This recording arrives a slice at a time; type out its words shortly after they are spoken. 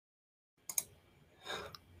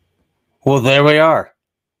Well, there we are.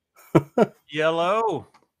 Yellow.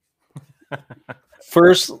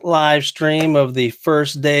 First live stream of the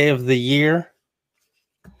first day of the year.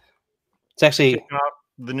 It's actually Kicking off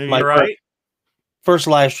the new my year, right? first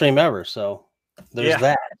live stream ever. So there's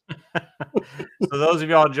that. So those of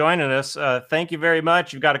y'all joining us, thank you very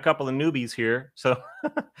much. You've got a couple of newbies here. So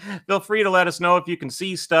feel free to let us know if you can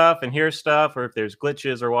see stuff and hear stuff or if there's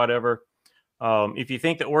glitches or whatever. If you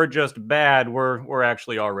think that we're just bad, we're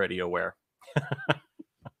actually already aware.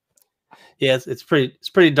 Yeah, it's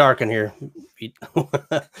pretty dark in here.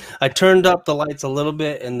 I turned up the lights a little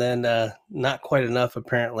bit and then not quite enough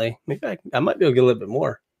apparently. Maybe I might be able to get a little bit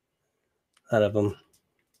more out of them.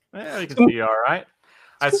 Yeah, you can see all right.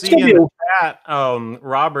 I see in the chat,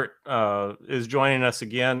 Robert is joining us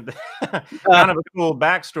again. Kind of a cool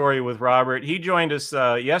backstory with Robert. He joined us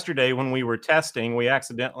yesterday when we were testing. We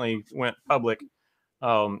accidentally went public.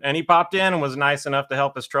 And he popped in and was nice enough to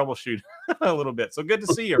help us troubleshoot a little bit. So good to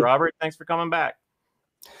see you, Robert. Thanks for coming back.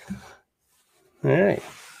 All right.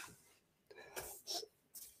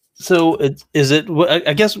 So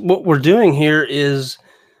I guess what we're doing here is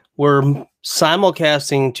we're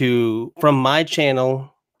simulcasting from my channel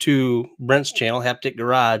to Brent's channel, Haptic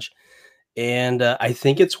Garage. And I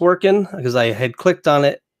think it's working because I had clicked on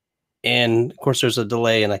it. And of course there's a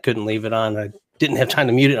delay and I couldn't leave it on. I didn't have time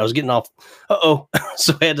to mute it. I was getting off.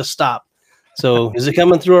 So I had to stop. So is it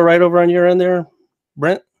coming through right over on your end there,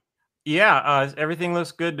 Brent? Yeah, everything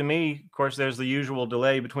looks good to me. Of course, there's the usual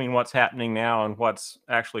delay between what's happening now and what's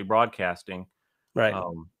actually broadcasting. Right.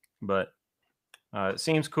 But it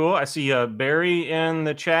seems cool. I see Barry in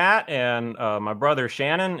the chat and my brother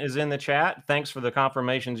Shannon is in the chat. Thanks for the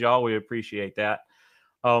confirmations, y'all. We appreciate that.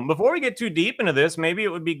 Before we get too deep into this, maybe it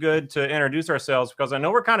would be good to introduce ourselves because I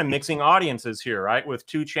know we're kind of mixing audiences here, right? With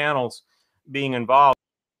two channels being involved.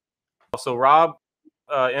 So Rob,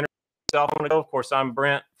 introduce yourself. Of course, I'm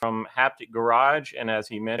Brent from Haptic Garage. And as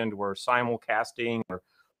he mentioned, we're simulcasting or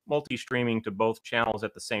multi-streaming to both channels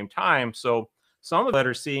at the same time. So some of that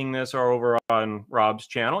are seeing this are over on Rob's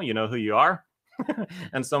channel. You know who you are.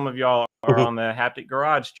 And some of y'all are on the Haptic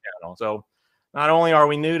Garage channel. So not only are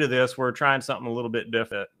we new to this, we're trying something a little bit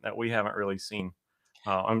different that we haven't really seen.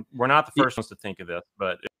 We're not the first ones to think of this,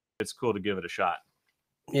 but it's cool to give it a shot.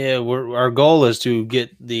 Yeah, our goal is to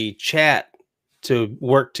get the chat to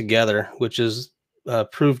work together, which is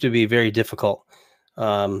proved to be very difficult.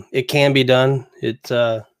 It can be done.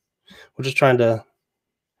 We're just trying to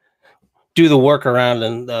do the workaround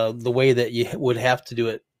and the way that you would have to do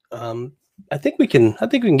it. I think we can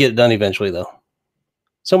get it done eventually, though.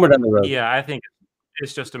 Somewhere down the road. Yeah, I think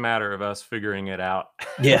it's just a matter of us figuring it out.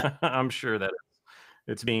 Yeah. I'm sure that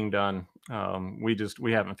it's being done.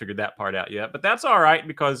 We haven't figured that part out yet, but that's all right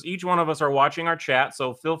because each one of us are watching our chat.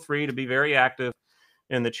 So feel free to be very active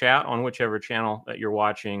in the chat on whichever channel that you're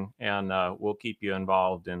watching, and we'll keep you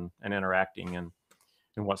involved and interacting in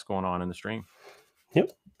what's going on in the stream.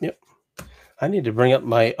 Yep. I need to bring up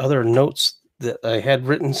my other notes that I had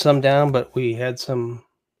written some down, but we had some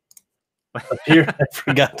up here. I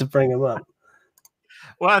forgot to bring them up.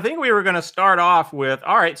 Well, I think we were going to start off with,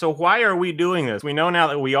 all right, so why are we doing this? We know now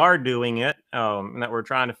that we are doing it and that we're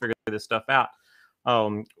trying to figure this stuff out.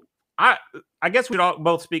 I guess we'd all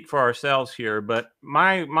both speak for ourselves here, but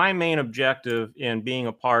my main objective in being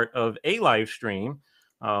a part of a live stream,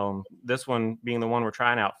 this one being the one we're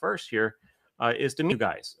trying out first here, is to meet you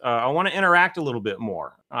guys. I want to interact a little bit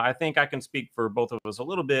more. I think I can speak for both of us a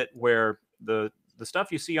little bit where the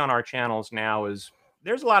stuff you see on our channels now is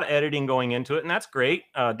there's a lot of editing going into it, and that's great.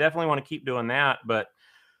 Definitely want to keep doing that, but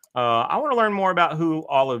I want to learn more about who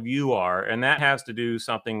all of you are, and that has to do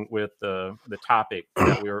something with the topic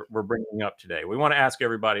that we're bringing up today. We want to ask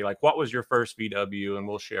everybody, like, what was your first VW, and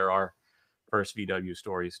we'll share our first VW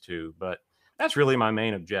stories too. But that's really my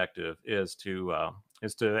main objective is to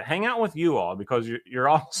hang out with you all because you're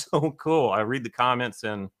all so cool. I read the comments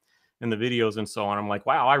in the videos and so on. I'm like,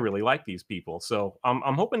 wow, I really like these people. So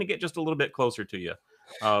I'm hoping to get just a little bit closer to you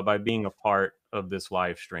by being a part of this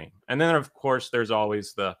live stream. And then, of course, there's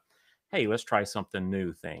always the, hey, let's try something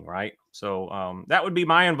new thing, right? So that would be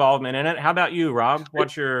my involvement in it. How about you, Rob?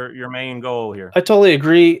 What's your main goal here? I totally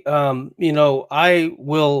agree. You know, I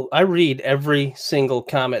read every single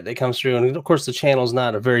comment that comes through. And of course, the channel is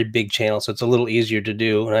not a very big channel, so it's a little easier to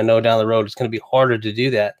do. And I know down the road it's going to be harder to do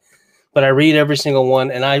that. But I read every single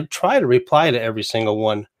one, and I try to reply to every single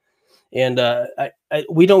one. And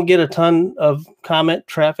we don't get a ton of comment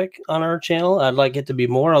traffic on our channel. I'd like it to be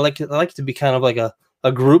more. I like it to be kind of like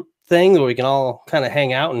a group thing where we can all kind of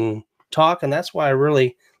hang out and talk. And that's why I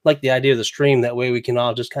really like the idea of the stream. That way we can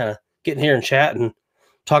all just kind of get in here and chat and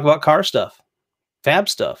talk about car stuff, fab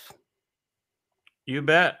stuff. You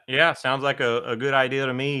bet. Yeah, sounds like a good idea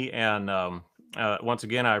to me. And once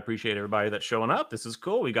again, I appreciate everybody that's showing up. This is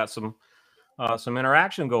cool. We got some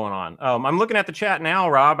interaction going on. I'm looking at the chat now,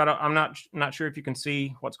 Rob. I'm not sure if you can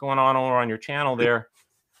see what's going on over on your channel there.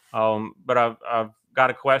 But I've got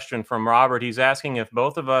a question from Robert. He's asking if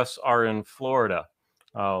both of us are in Florida.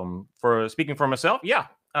 For speaking for myself, yeah,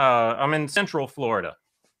 I'm in Central Florida.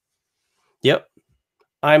 Yep.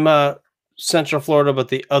 I'm Central Florida, but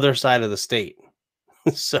the other side of the state.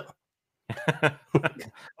 So, Well,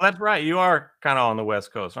 that's right. You are kind of on the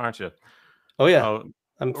West Coast, aren't you? oh yeah, Uh,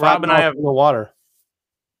 I'm Rob and I 5 miles have. from the water.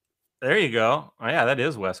 There you go. Oh, yeah, that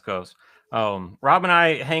is West Coast. Rob and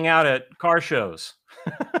I hang out at car shows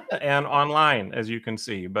and online, as you can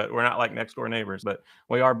see, but we're not like next door neighbors. But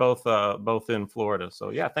we are both in Florida. So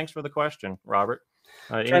yeah, thanks for the question, Robert.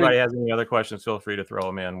 Trying to Anybody has any other questions, feel free to throw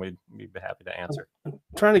them in. We'd be happy to answer.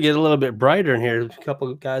 trying to get a little bit brighter in here. A couple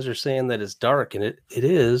of guys are saying that it's dark, and it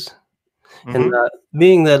is. And Mm-hmm.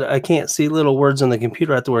 being that I can't see little words on the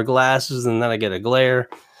computer, I have to wear glasses, and then I get a glare.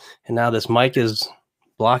 And now this mic is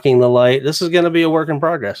blocking the light. This is going to be a work in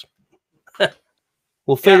progress.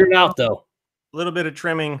 We'll Yeah, figure it out, though. a little bit of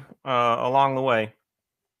trimming along the way.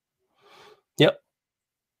 Yep.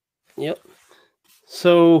 Yep.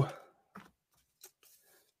 So,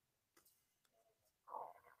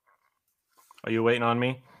 Are you waiting on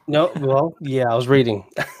me? no, well, yeah, I was reading.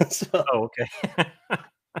 So, Oh, okay.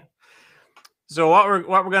 So what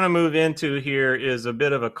we're going to move into here is a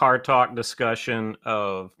bit of a car talk discussion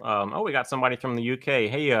of oh, we got somebody from the UK.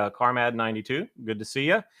 Hey, Carmad92, good to see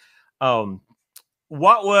you.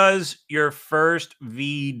 What was your first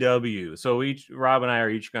VW? So Rob and I are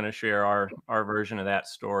each going to share our version of that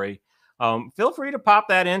story. Feel free to pop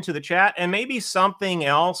that into the chat, and maybe something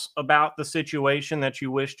else about the situation that you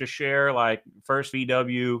wish to share, like first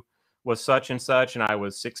VW was such and such, and I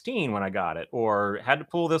was 16 when I got it, or had to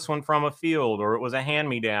pull this one from a field, or it was a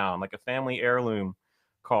hand-me-down, like a family heirloom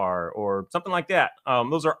car, or something like that.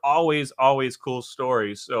 Those are always cool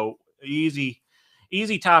stories. So easy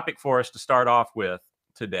topic for us to start off with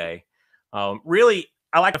today. Really,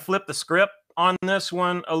 I like to flip the script on this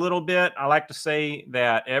one a little bit. I like to say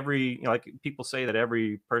that like people say that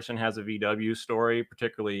every person has a VW story,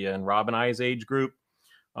 particularly in Rob and I's age group,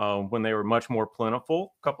 when they were much more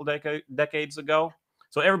plentiful a couple decades ago.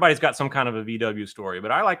 So everybody's got some kind of a VW story,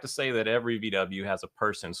 but I like to say that every VW has a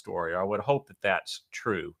person story, or I would hope that that's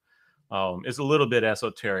true. It's a little bit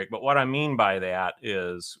esoteric, but what I mean by that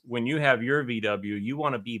is when you have your VW, you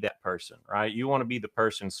want to be that person, right? You want to be the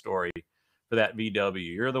person story for that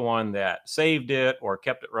VW. You're the one that saved it or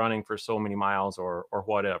kept it running for so many miles or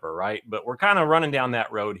whatever, right? But we're kind of running down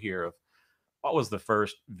that road here of what was the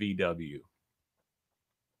first VW.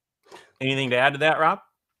 Anything to add to that, Rob?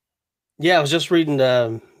 yeah, I was just reading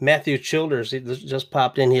Matthew Childers. He just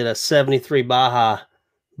popped in. He had a 73 Baja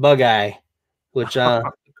Bug-Eye, which, of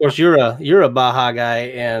course, you're a Baja guy,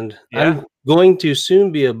 and Yeah. I'm going to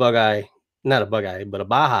soon be a Bug-Eye, not a Bug-Eye, but a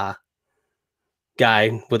Baja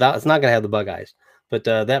guy. Without, it's not going to have the Bug-Eyes. But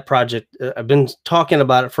that project, I've been talking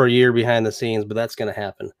about it for a year behind the scenes, but that's going to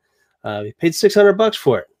happen. We paid $600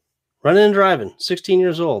 for it. Running and driving, 16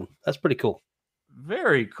 years old. That's pretty cool.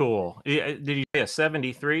 Very cool. Did you say a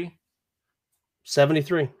 73?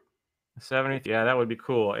 73. 70th, yeah, that would be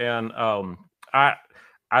cool. And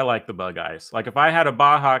I like the bug eyes. Like if I had a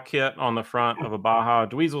Baja kit on the front of a Baja,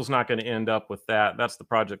 Dweezil's not going to end up with that. That's the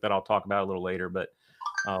project that I'll talk about a little later. But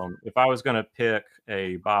if I was going to pick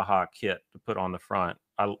a Baja kit to put on the front,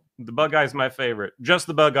 the bug eye is my favorite. Just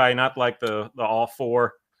the bug eye, not like the all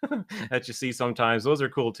four that you see sometimes. Those are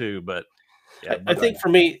cool too. But yeah, I think for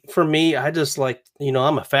me, I just like,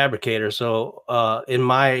 I'm a fabricator. So in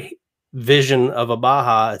my vision of a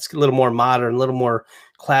Baja, it's a little more modern, a little more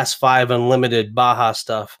class 5 unlimited Baja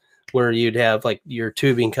stuff, where you'd have like your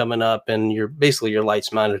tubing coming up and basically your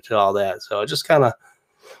lights mounted to all that. So it just kind of,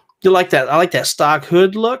 you like that. I like that stock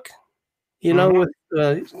hood look, with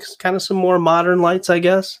kind of some more modern lights, I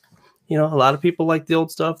guess. A lot of people like the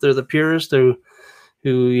old stuff. They're the purists who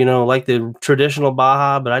like the traditional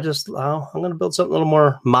Baja, but I'm going to build something a little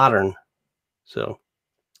more modern. So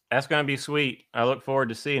that's going to be sweet. I look forward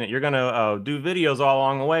to seeing it. You're going to do videos all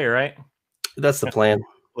along the way, right? that's the plan.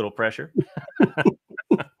 Little pressure.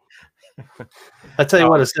 I tell you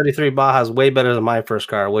what, a 73 Baja is way better than my first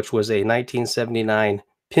car, which was a 1979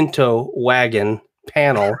 Pinto wagon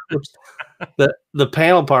panel. The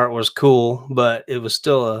panel part was cool, but it was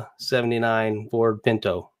still a 79 Ford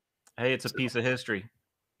Pinto. Hey, it's a piece of history.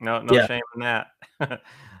 No Yeah. shame in that.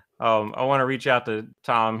 I want to reach out to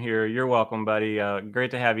Tom here. You're welcome, buddy.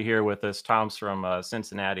 Great to have you here with us. Tom's from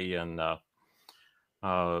Cincinnati, and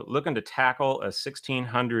looking to tackle a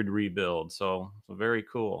 1600 rebuild. So very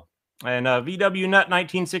cool. And VW Nut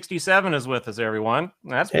 1967 is with us, everyone.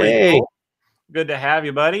 That's pretty cool. Good to have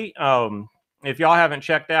you, buddy. If y'all haven't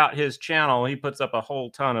checked out his channel, he puts up a whole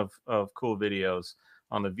ton of cool videos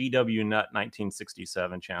on the VW Nut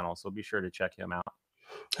 1967 channel. So be sure to check him out.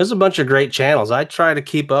 There's a bunch of great channels. I try to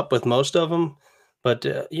keep up with most of them, but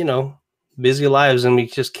you know, busy lives and we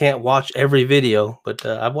just can't watch every video. But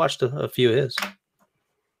I've watched a few of his.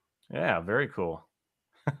 Yeah, very cool.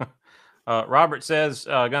 Robert says,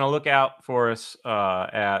 gonna look out for us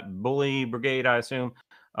at Bully Brigade, I assume,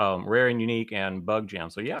 Rare and Unique, and Bug Jam.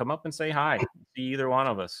 So yeah, come up and say hi. See either one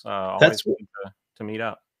of us. Always good to meet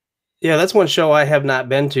up. Yeah, that's one show I have not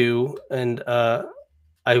been to, and I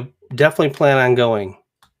definitely plan on going.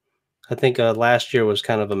 I think last year was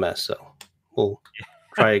kind of a mess, so we'll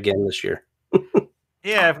try again this year.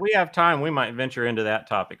 Yeah, if we have time, we might venture into that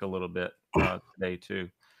topic a little bit today too.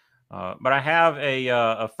 But I have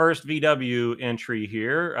a first VW entry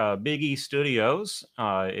here. Big E Studios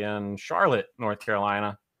in Charlotte, North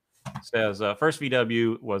Carolina, says first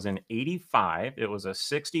VW was in '85. It was a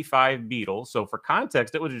 '65 Beetle. So for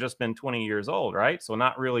context, it would have just been 20 years old, right? So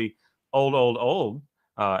not really old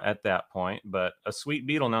at that point, but a sweet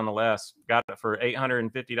Beetle nonetheless. Got it for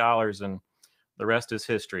 $850, and the rest is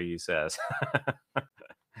history, he says.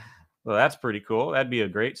 Well, that's pretty cool. That'd be a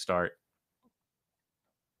great start.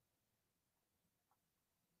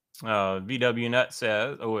 VW Nut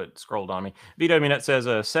says, oh, it scrolled on me. VW Nut says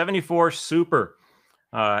a 74 Super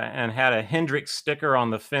and had a Hendrix sticker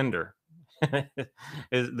on the fender.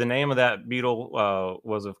 The name of that Beetle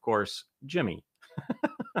was, of course, Jimmy.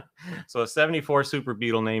 So a 74 Super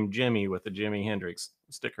Beetle named Jimmy with the Jimi Hendrix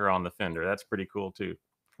sticker on the fender. That's pretty cool, too.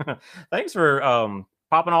 Thanks for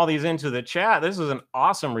popping all these into the chat. This is an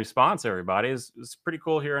awesome response, everybody. It's pretty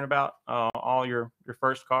cool hearing about all your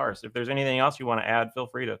first cars. If there's anything else you want to add, feel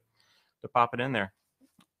free to pop it in there.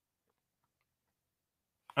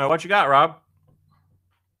 What you got, Rob?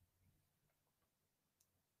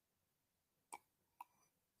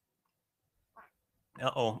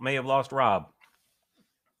 Uh-oh, may have lost Rob.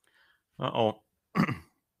 Uh-oh.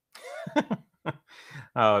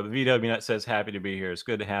 VW Nut says, happy to be here. It's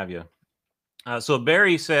good to have you. So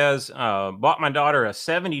Barry says, bought my daughter a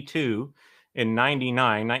 72 in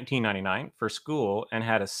 1999 for school and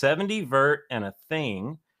had a 70 vert and a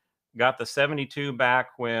thing. Got the 72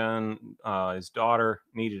 back when his daughter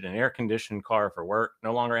needed an air-conditioned car for work.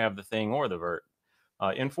 No longer have the thing or the vert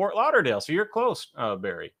in Fort Lauderdale. So you're close,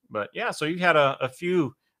 Barry. But yeah, so you've had a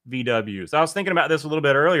few VWs. I was thinking about this a little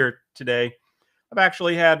bit earlier today. I've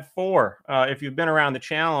actually had 4. If you've been around the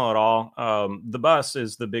channel at all, the bus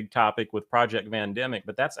is the big topic with Project Vandemic,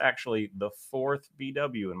 but that's actually the 4th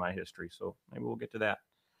VW in my history. So maybe we'll get to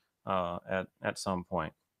that at some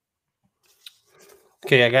point.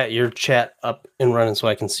 Okay, I got your chat up and running so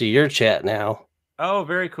I can see your chat now. Oh,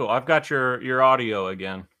 very cool. I've got your audio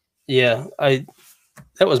again. Yeah,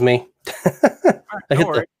 that was me.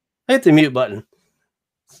 I hit the mute button.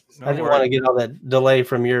 I didn't want to get all that delay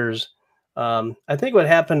from yours. I think what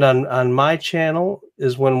happened on my channel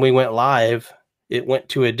is when we went live, it went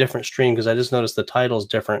to a different stream because I just noticed the title's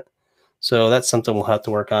different. So that's something we'll have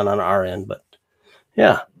to work on our end. But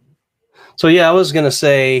yeah. So yeah, I was going to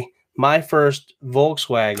say my first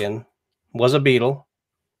Volkswagen was a Beetle.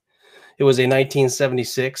 It was a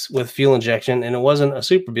 1976 with fuel injection, and it wasn't a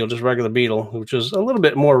Super Beetle, just regular Beetle, which was a little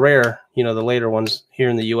bit more rare, you know, the later ones here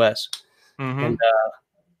in the U.S. Mm-hmm. And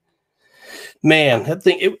man, that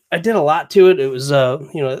thing, I did a lot to it. It was,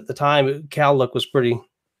 you know, at the time, cowl look was pretty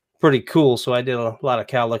cool. So I did a lot of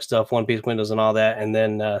cowl look stuff, one-piece windows and all that. And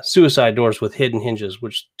then suicide doors with hidden hinges,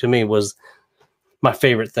 which to me was my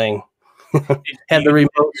favorite thing. Had the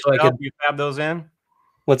remote so I could. You fab those in?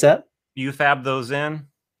 What's that? You fab those in?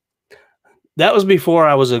 That was before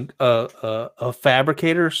I was a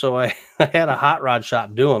fabricator. So I had a hot rod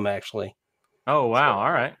shop do them, actually. Oh, wow.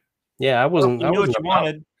 All right. Yeah, I wasn't. Well, you knew what you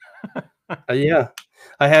wanted. Yeah,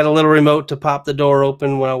 I had a little remote to pop the door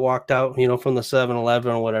open when I walked out, you know, from the 7-Eleven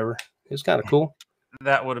or whatever. It was kind of cool.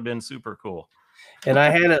 That would have been super cool. And I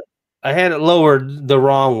had it lowered the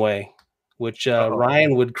wrong way, which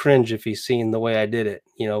Ryan would cringe if he's seen the way I did it.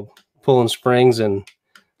 You know, pulling springs and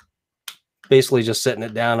basically just setting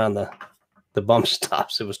it down on the bump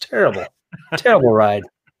stops. It was terrible, terrible ride.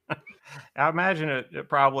 I imagine it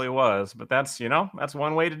probably was, but that's, you know, that's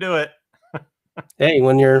one way to do it. Hey,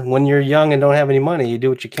 when you're young and don't have any money, you do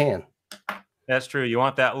what you can. That's true. You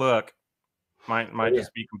want that look. Might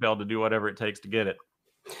just be compelled to do whatever it takes to get it.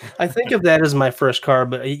 I think of that as my first car,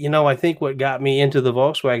 but you know, I think what got me into the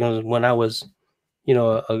Volkswagen was when I was you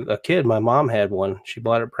know, a kid. My mom had one. She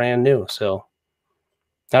bought it brand new. So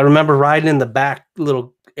I remember riding in the back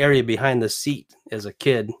little area behind the seat as a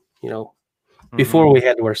kid, you know, Hmm. before we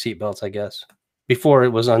had to wear seatbelts, I guess, before it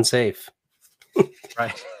was unsafe.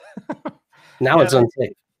 Right. Now Yeah, it's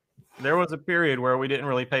unsafe. there was a period where we didn't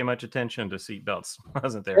really pay much attention to seatbelts,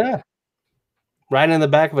 wasn't there? Yeah. Riding in the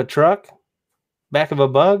back of a truck, back of a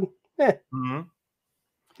bug, Hmm.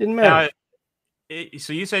 didn't matter. Now,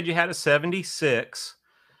 so you said you had a 76.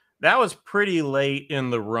 That was pretty late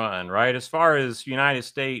in the run, right? As far as United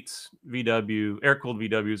States VW, air-cooled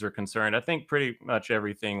VWs are concerned, I think pretty much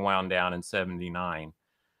everything wound down in 79.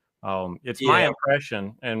 It's my Yeah.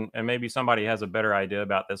 impression, and maybe somebody has a better idea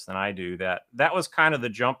about this than I do, that that was kind of the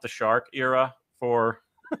jump the shark era for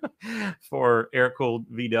for air-cooled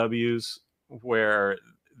VWs, where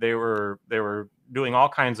they were doing all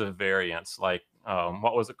kinds of variants, like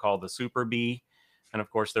what was it called, the Super Bee, and of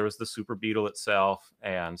course there was the Super Beetle itself,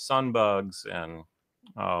 and Sunbugs, and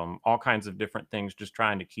all kinds of different things, just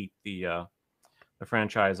trying to keep the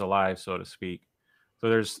franchise alive, so to speak. So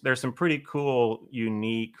there's some pretty cool,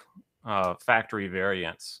 unique factory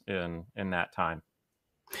variants in that time.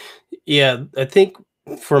 Yeah. I think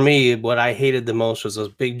for me, what I hated the most was those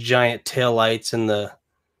big giant tail lights and the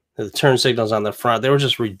turn signals on the front. They were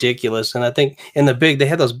just ridiculous. And I think in the big, they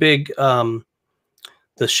had those big,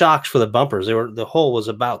 the shocks for the bumpers. The hole was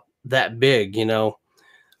about that big, you know.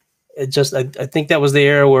 It just, I think that was the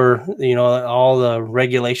era where, you know, all the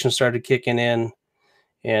regulations started kicking in.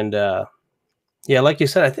 And, yeah, like you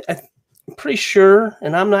said, I'm pretty sure,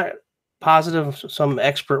 and I'm not positive, some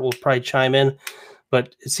expert will probably chime in,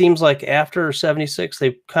 but it seems like after 76,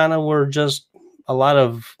 they kind of were just a lot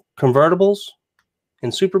of convertibles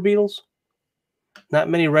and super Beetles. Not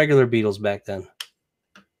many regular Beetles back then.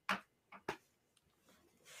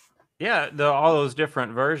 Yeah, all those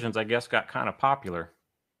different versions, I guess, got kind of popular.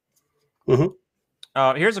 Hmm.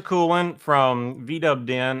 Here's a cool one from VW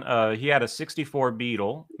Den. He had a 64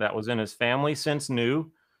 Beetle that was in his family since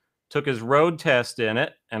new. Took his road test in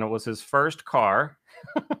it, and it was his first car.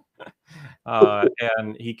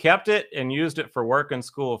 And he kept it and used it for work and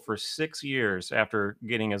school for 6 years after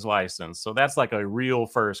getting his license. So that's like a real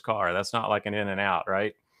first car. That's not like an in and out,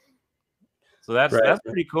 right? So Right. that's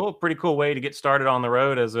pretty cool. Pretty cool way to get started on the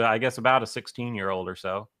road as I guess about a 16-year-old or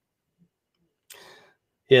so.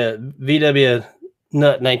 Yeah. VW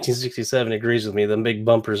Nut 1967 agrees with me. The big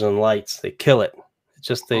bumpers and lights, they kill it. It's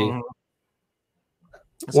just Mhm.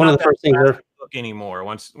 It's one of not the that first things classic are, look anymore.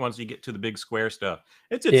 Once you get to the big square stuff,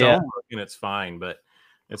 it's its own yeah. look and it's fine, but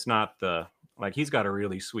it's not the like he's got a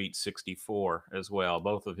really sweet 64 as well.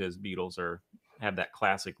 Both of his Beetles are have that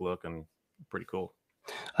classic look and pretty cool.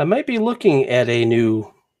 I might be looking at a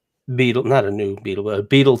new Beetle, not a new Beetle, but a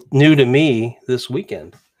Beetle new to me this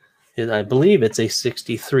weekend. And I believe it's a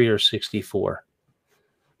 63 or 64.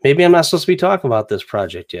 Maybe I'm not supposed to be talking about this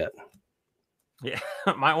project yet. Yeah,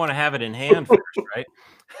 might want to have it in hand first, right?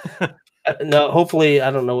 No, hopefully, I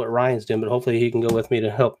don't know what Ryan's doing, but hopefully he can go with me to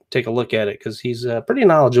help take a look at it because he's pretty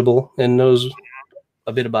knowledgeable and knows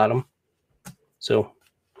a bit about them. So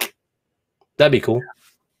that'd be cool.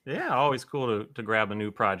 Yeah, always cool to grab a new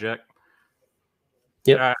project.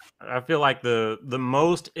 Yep. I feel like the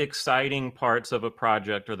most exciting parts of a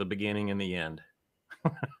project are the beginning and the end.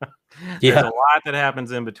 There's a Yeah. lot that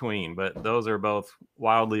happens in between, but those are both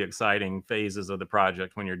wildly exciting phases of the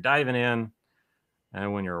project when you're diving in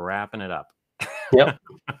and when you're wrapping it up. Yep.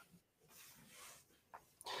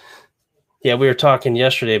 Yeah. We were talking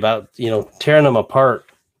yesterday about, you know, tearing them apart.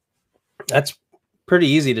 That's pretty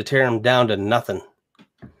easy to tear them down to nothing.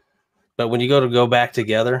 But when you go back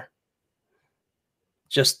together,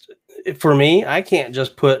 just for me, I can't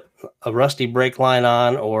just put a rusty brake line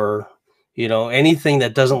on or, you know, anything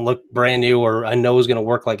that doesn't look brand new or I know is going to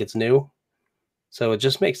work like it's new. So it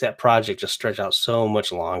just makes that project just stretch out so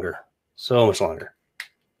much longer, so much longer.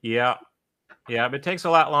 Yeah, yeah, but it takes a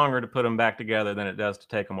lot longer to put them back together than it does to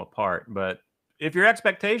take them apart. But if your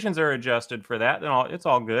expectations are adjusted for that, then it's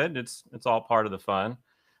all good. It's all part of the fun.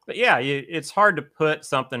 But yeah, it's hard to put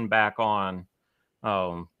something back on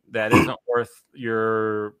that isn't worth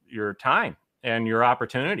your time and your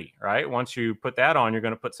opportunity, right? Once you put that on, you're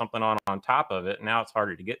going to put something on top of it. Now it's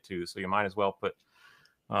harder to get to, so you might as well put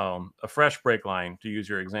a fresh brake line, to use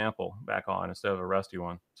your example, back on instead of a rusty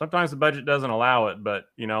one. Sometimes the budget doesn't allow it, but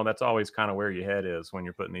you know that's always kind of where your head is when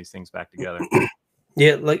you're putting these things back together.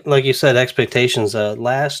 Yeah, like you said, expectations. Not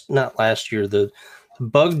last year, the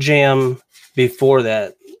bug jam before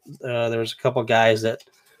that, there was a couple guys that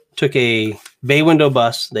took a bay window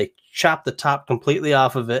bus. They chopped the top completely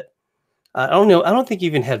off of it. I don't know. I don't think it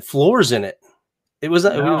even had floors in it. It was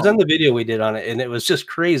No. on the video we did on it, and it was just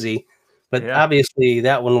crazy. But Yeah. obviously,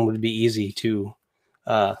 that one would be easy to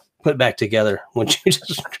put back together when you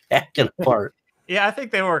just crack it apart. Yeah, I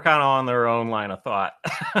think they were kind of on their own line of thought.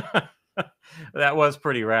 That was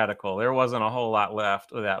pretty radical. There wasn't a whole lot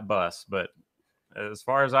left of that bus, but as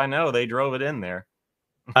far as I know, they drove it in there.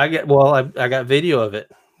 I got video of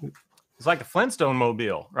it. It's like the Flintstone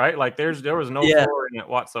mobile, right? Like there was no Yeah, floor in it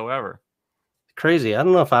whatsoever. crazy. I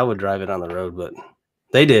don't know if I would drive it on the road, but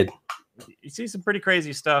they did. You see some pretty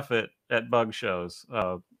crazy stuff at bug shows.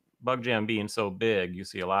 Bug Jam being so big, you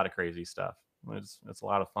see a lot of crazy stuff. It's a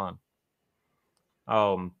lot of fun.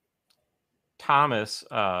 Thomas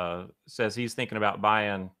says he's thinking about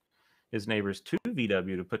buying his neighbor's two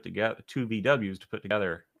VWs to put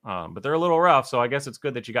together. But they're a little rough, so I guess it's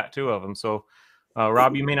good that you got two of them. So,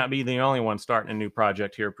 Rob, you may not be the only one starting a new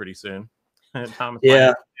project here pretty soon. Thomas might have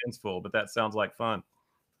his hands full, but that sounds like fun.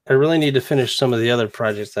 I really need to finish some of the other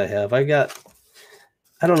projects I have. I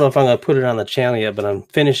don't know if I'm going to put it on the channel yet, but I'm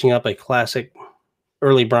finishing up a classic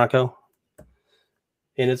early Bronco,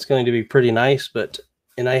 and it's going to be pretty nice,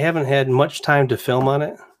 and I haven't had much time to film on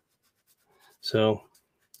it. So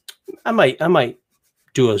I might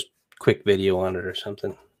do a quick video on it or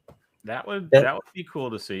something. That would be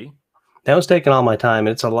cool to see. That was taking all my time.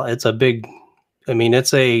 It's a big, I mean,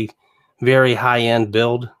 it's a very high end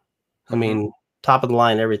build. I mean, top of the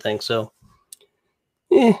line, everything. So,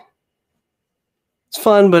 it's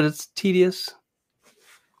fun, but it's tedious.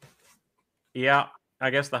 Yeah,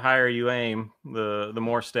 I guess the higher you aim, the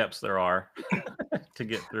more steps there are to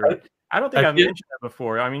get through. I don't think I've mentioned that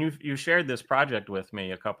before. I mean, you shared this project with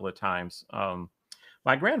me a couple of times.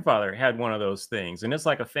 My grandfather had one of those things, and it's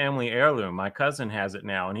like a family heirloom. My cousin has it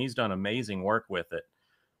now, and he's done amazing work with it.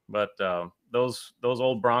 But those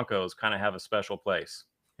old Broncos kind of have a special place.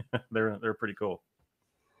 They're pretty cool.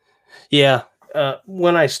 Yeah.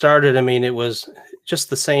 When I started, I mean, it was just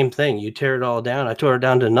the same thing. You tear it all down. I tore it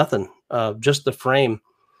down to nothing. Just the frame,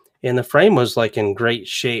 and the frame was like in great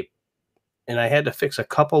shape, and I had to fix a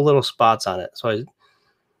couple little spots on it. So I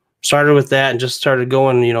started with that and just started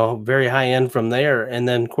going, very high end from there. And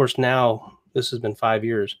then, of course, now this has been 5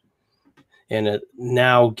 years, and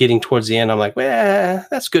now getting towards the end, I'm like, well,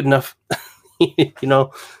 that's good enough.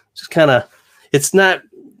 Just kind of, it's not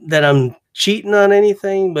that I'm cheating on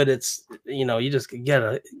anything, but it's, you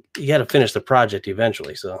gotta finish the project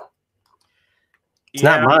eventually. So it's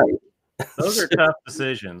not mine. Those are tough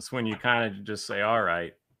decisions when you kind of just say, all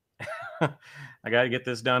right, I got to get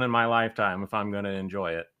this done in my lifetime if I'm going to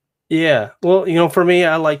enjoy it. Yeah. Well, for me,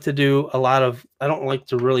 I like to do I don't like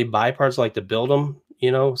to really buy parts. I like to build them,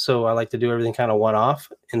 so I like to do everything kind of one off,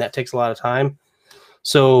 and that takes a lot of time.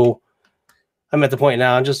 So I'm at the point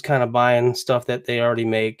now, I'm just kind of buying stuff that they already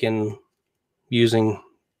make and using,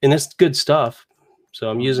 and it's good stuff.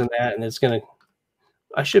 So I'm using that, and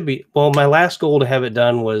my last goal to have it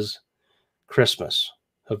done was Christmas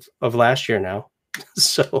of last year now.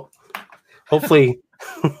 So hopefully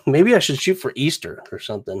maybe I should shoot for Easter or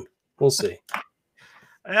something. We'll see.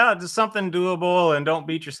 Yeah, just something doable, and don't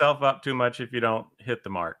beat yourself up too much if you don't hit the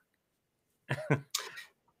mark.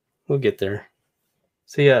 We'll get there.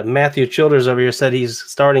 See, Matthew Childers over here said he's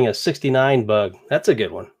starting a 69 bug. That's a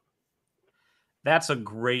good one. That's a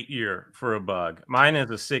great year for a bug. Mine is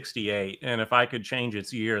a 68, and if I could change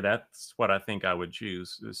its year, that's what I think I would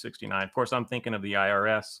choose, the 69. Of course, I'm thinking of the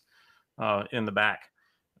IRS in the back.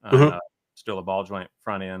 Still a ball joint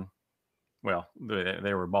front end. Well,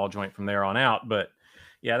 they were ball joint from there on out, but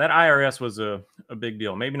yeah, that IRS was a big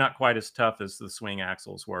deal. Maybe not quite as tough as the swing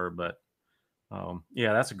axles were, but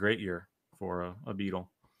yeah, that's a great year for a Beetle.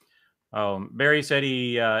 Barry said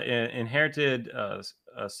he inherited a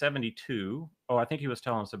 72. Oh, I think he was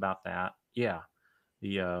telling us about that. Yeah,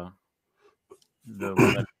 the one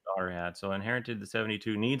that his daughter had. So inherited the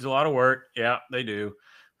 72. Needs a lot of work. Yeah, they do.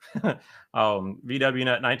 VW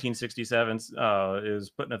Nut 1967 is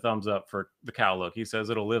putting a thumbs up for the cow look. He says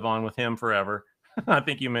it'll live on with him forever. I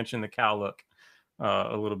think you mentioned the cow look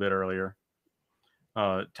a little bit earlier.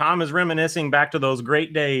 Tom is reminiscing back to those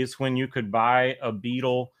great days when you could buy a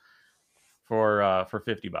Beetle for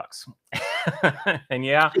 $50. And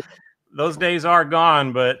yeah, those days are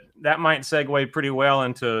gone, but that might segue pretty well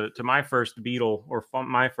into my first Beetle, or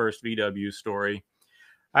my first VW story.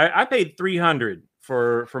 I paid $300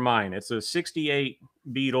 for mine. It's a 68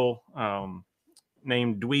 Beetle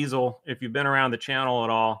named Dweezil. If you've been around the channel at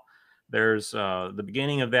all, there's the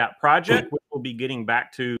beginning of that project, which we'll be getting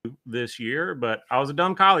back to this year. But I was a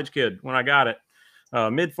dumb college kid when I got it.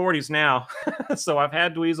 Mid 40s now. So I've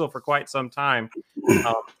had Dweezil for quite some time.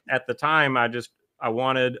 At the time, I I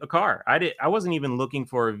wanted a car. I wasn't even looking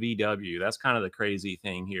for a VW. That's kind of the crazy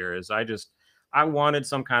thing here is I wanted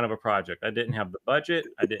some kind of a project. I didn't have the budget.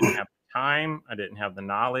 I didn't have the time. I didn't have the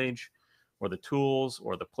knowledge or the tools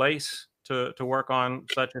or the place to work on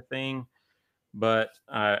such a thing. But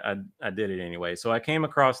I did it anyway. So I came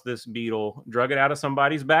across this Beetle, drug it out of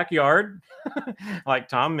somebody's backyard, like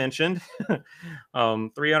Tom mentioned,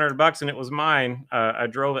 $300, and it was mine. I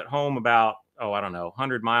drove it home about, I don't know,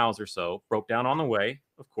 100 miles or so. Broke down on the way,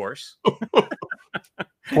 of course.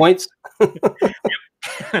 Points.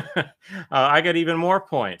 I got even more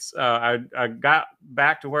points. I got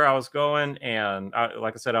back to where I was going, and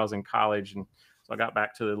like I said, I was in college, and so I got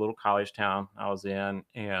back to the little college town I was in,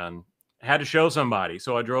 and had to show somebody.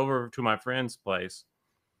 So I drove over to my friend's place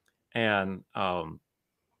and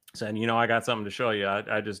said, I got something to show you.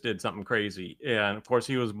 I just did something crazy. And of course,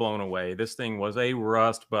 he was blown away. This thing was a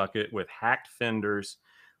rust bucket with hacked fenders.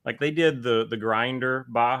 Like they did the grinder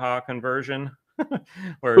Baja conversion,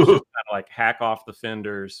 where it's just kind of like hack off the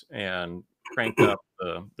fenders and crank up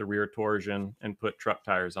the rear torsion and put truck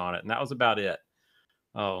tires on it. And that was about it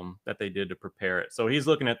that they did to prepare it. So he's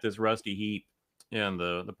looking at this rusty heap in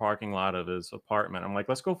the parking lot of his apartment. I'm like,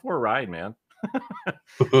 let's go for a ride, man.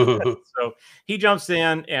 So he jumps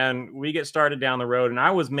in and we get started down the road, and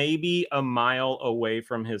I was maybe a mile away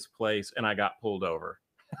from his place and I got pulled over.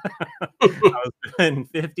 I was doing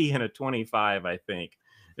 50 and a 25, I think.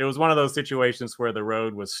 It was one of those situations where the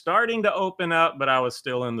road was starting to open up, but I was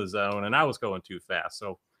still in the zone and I was going too fast.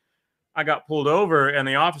 So I got pulled over and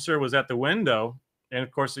the officer was at the window. And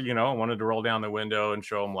of course, I wanted to roll down the window and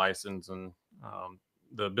show him license and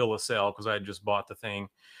the bill of sale because I had just bought the thing.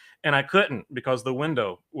 And I couldn't because the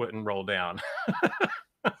window wouldn't roll down.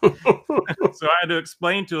 So I had to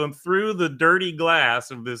explain to him through the dirty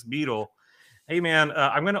glass of this Beetle, hey, man,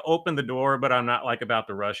 I'm going to open the door, but I'm not like about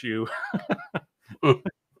to rush you.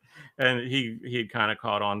 And he had kind of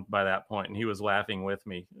caught on by that point, and he was laughing with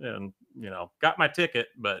me and, got my ticket,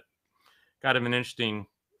 but got him an interesting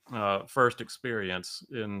first experience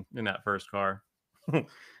in that first car.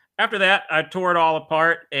 After that, I tore it all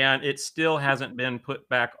apart, and it still hasn't been put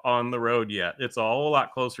back on the road yet. It's a whole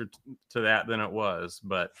lot closer to that than it was.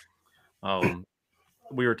 But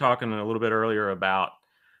we were talking a little bit earlier about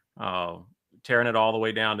tearing it all the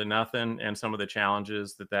way down to nothing and some of the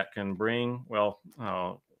challenges that can bring. Well,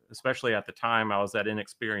 especially at the time, I was that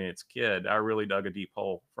inexperienced kid. I really dug a deep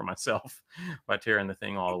hole for myself by tearing the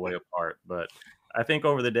thing all the way apart. But I think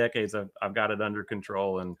over the decades, I've got it under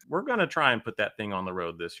control, and we're going to try and put that thing on the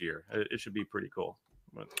road this year. It should be pretty cool.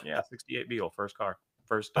 But yeah, 68 Beetle, first car.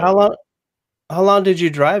 How long did you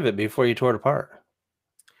drive it before you tore it apart?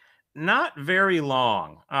 Not very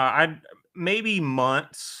long. Maybe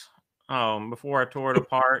months before I tore it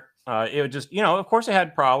apart. It would just, of course it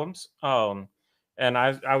had problems. And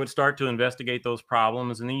I would start to investigate those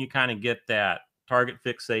problems, and then you kind of get that target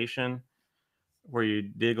fixation where you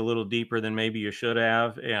dig a little deeper than maybe you should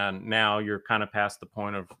have, and now you're kind of past the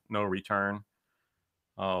point of no return.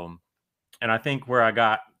 And I think where I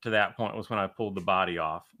got to that point was when I pulled the body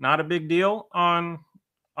off. Not a big deal on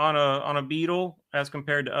a Beetle as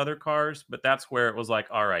compared to other cars, but that's where it was like,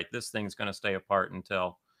 all right, this thing's going to stay apart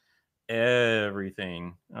until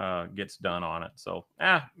everything gets done on it. So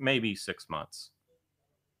maybe 6 months.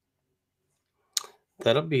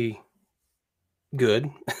 That'll be good.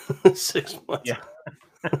 6 months. Yeah.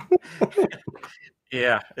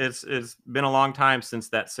 Yeah, it's been a long time since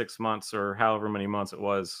that 6 months or however many months it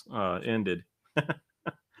was ended.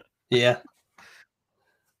 Yeah.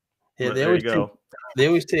 Yeah, there you go. They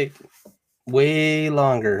always take way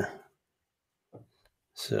longer.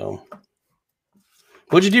 So,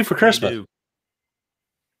 what'd you do for Christmas?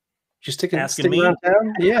 Just stick around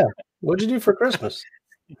town? Yeah. What'd you do for Christmas?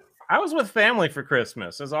 I was with family for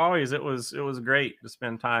Christmas. As always, it was great to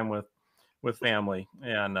spend time with family,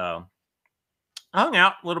 and I hung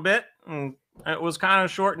out a little bit. And it was kind of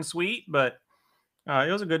short and sweet, but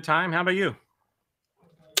it was a good time. How about you?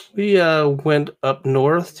 We went up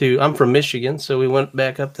north I'm from Michigan, so we went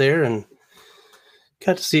back up there and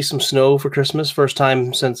got to see some snow for Christmas. First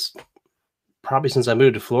time probably since I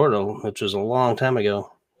moved to Florida, which was a long time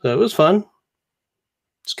ago. So it was fun.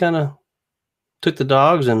 Just kind of took the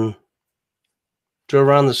dogs and drove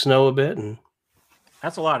around the snow a bit. And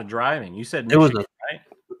that's a lot of driving. You said Michigan, right?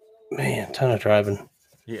 Man, ton of driving.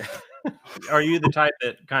 Yeah. Are you the type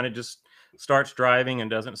that kind of just starts driving and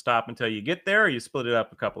doesn't stop until you get there, or you split it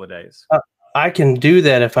up a couple of days? I can do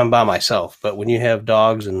that if I'm by myself, but when you have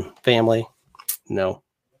dogs and family, no.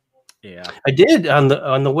 Yeah. I did on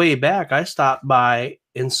the way back. I stopped by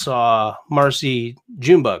and saw Marcy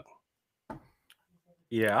Junebug.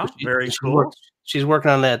 Yeah, very cool. she's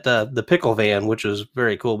working on that the pickle van, which is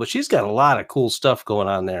very cool. But she's got a lot of cool stuff going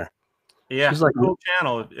on there. Yeah, She's like, cool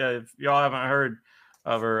channel. If y'all haven't heard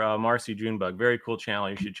of her, Marcy Junebug, very cool channel.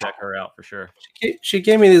 You should check her out for sure. she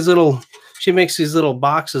gave me these little. She makes these little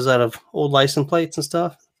boxes out of old license plates and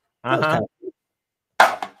stuff. That was kind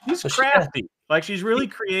of. She's So crafty. Like she's really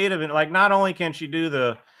creative, and like not only can she do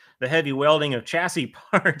the heavy welding of chassis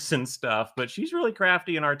parts and stuff, but she's really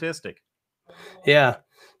crafty and artistic. Yeah.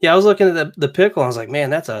 Yeah, I was looking at the pickle. I was like, man,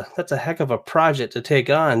 that's a heck of a project to take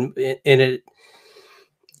on, and it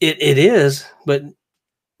is. But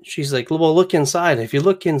she's like, well, look inside. If you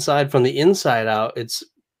look inside from the inside out, it's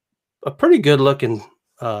a pretty good looking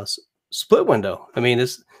split window. I mean,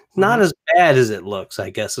 it's not as bad as it looks, I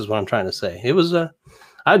guess is what I'm trying to say. It was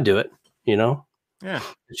I'd do it, you know. Yeah.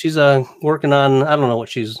 She's working on, I don't know what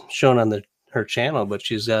she's shown on her channel, but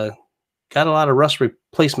she's got a lot of rust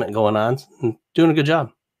replacement going on and doing a good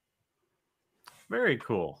job. Very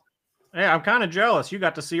cool. Yeah, I'm kind of jealous. You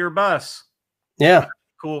got to see her bus. Yeah.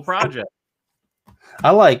 Cool project.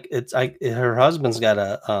 I like it's her husband's got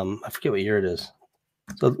a I forget what year it is.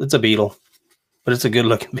 So it's a Beetle, but it's a good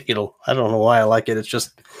looking Beetle. I don't know why I like it. It's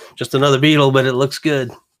just another Beetle, but it looks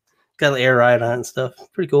good. Got an air ride on it and stuff.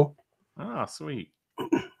 Pretty cool. Oh, sweet.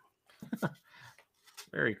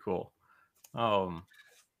 Very cool. Oh,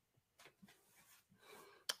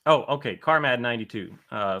 okay. CarMad 92.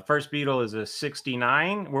 First Beetle is a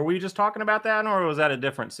 69. Were we just talking about that, or was that a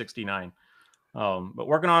different 69? But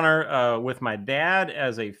working on her with my dad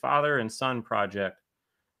as a father and son project.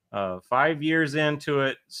 5 years into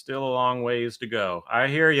it, still a long ways to go. I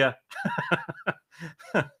hear you.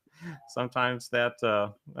 Sometimes that's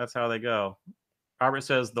how they go. Robert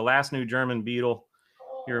says the last new German Beetle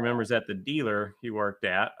he remembers at the dealer he worked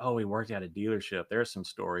at. Oh, he worked at a dealership. There's some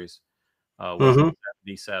stories. Was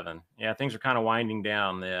 77. Yeah, things are kind of winding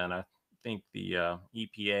down then. I think the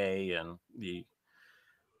EPA and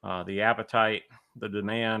the appetite, the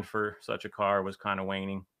demand for such a car was kind of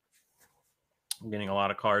waning. I'm getting a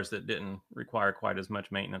lot of cars that didn't require quite as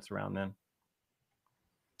much maintenance around then.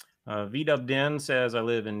 VW Den says, I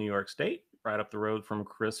live in New York State, right up the road from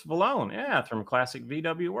Chris Vallone. Yeah, from Classic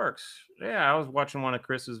VW Works. Yeah, I was watching one of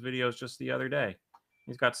Chris's videos just the other day.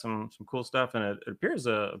 He's got some cool stuff, and it appears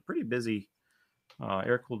a pretty busy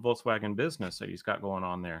air-cooled Volkswagen business that he's got going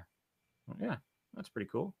on there. Yeah, that's pretty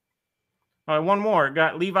cool. One more.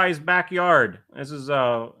 Got Levi's Backyard. This is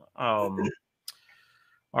our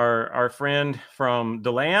friend from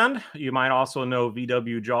DeLand. You might also know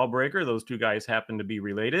VW Jawbreaker. Those two guys happen to be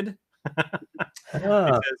related. He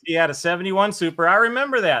says he had a 71 Super. I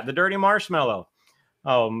remember that, the Dirty Marshmallow.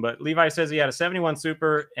 But Levi says he had a 71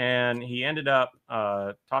 Super, and he ended up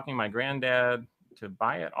talking my granddad to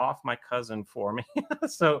buy it off my cousin for me.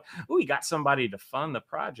 So, he got somebody to fund the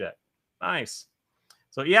project. Nice.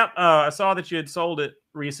 So, yep, I saw that you had sold it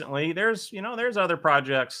recently. There's other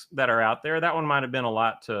projects that are out there. That one might have been a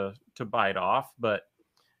lot to bite off, but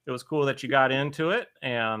it was cool that you got into it.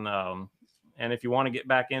 And if you want to get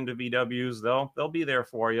back into VWs, they'll be there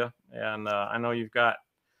for you. And I know you've got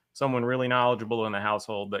someone really knowledgeable in the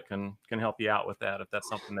household that can help you out with that if that's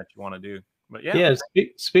something that you want to do. But yeah.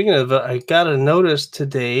 Speaking of, I got a notice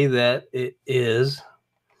today that it is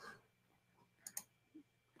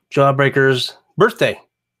Jawbreaker's birthday.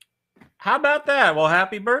 How about that? Well,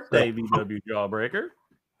 happy birthday, VW Jawbreaker.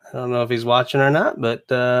 I don't know if he's watching or not, but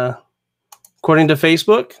according to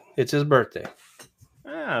Facebook, it's his birthday.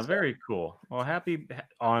 Yeah, very cool. Well, happy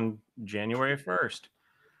on January 1st.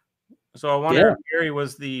 So I wonder if Gary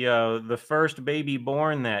was the first baby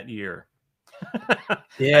born that year.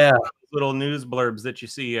 Yeah. Little news blurbs that you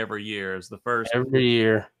see every year is the first. Every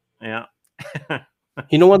year. Yeah.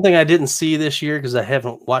 You know, one thing I didn't see this year because I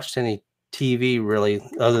haven't watched any TV really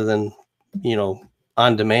other than,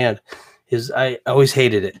 on demand, is I always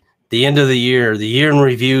hated it. The end of the year in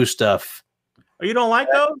review stuff. Oh, you don't like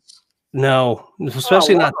those? No,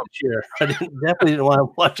 especially not this year. I definitely didn't want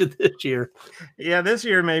to watch it this year. Yeah, this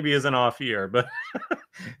year maybe is an off year, but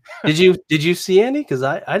did you see any? Because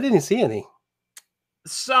I didn't see any.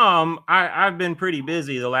 Some. I've been pretty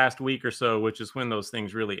busy the last week or so, which is when those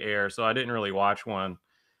things really air. So I didn't really watch one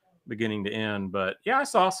beginning to end. But yeah, I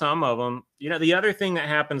saw some of them. The other thing that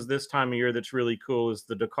happens this time of year that's really cool is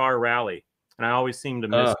the Dakar Rally, and I always seem to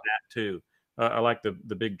miss that too. I like the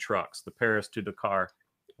big trucks, the Paris to Dakar.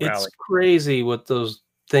 It's crazy what those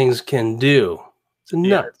things can do. It's nuts.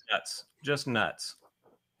 Yeah, it's nuts. Just nuts.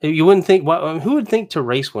 You wouldn't think. Who would think to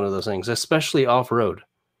race one of those things, especially off road?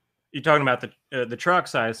 You're talking about the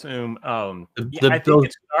trucks, I assume. I think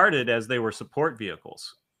it started as they were support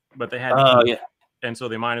vehicles, but they had. and so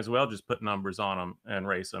they might as well just put numbers on them and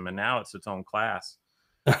race them. And now it's its own class.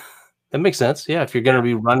 That makes sense. Yeah, if you're going to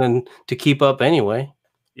be running to keep up anyway.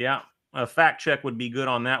 Yeah, a fact check would be good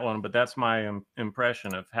on that one, but that's my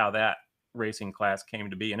impression of how that racing class came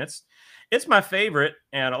to be, and it's my favorite.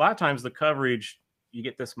 And a lot of times the coverage, you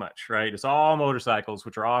get this much, right? It's all motorcycles,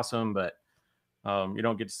 which are awesome, but you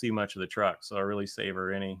don't get to see much of the truck. So I really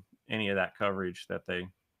savor any of that coverage that they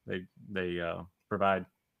provide.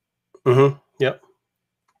 Mm-hmm. Yep.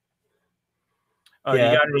 You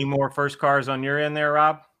Yeah. got any more first cars on your end there,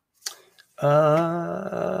 Rob?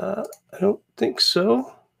 I don't think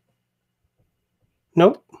so.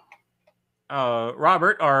 Nope.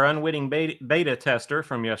 Robert, our unwitting beta tester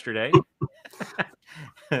from yesterday,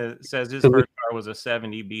 says his So we- first car was a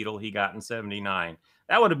 70 Beetle he got in 79.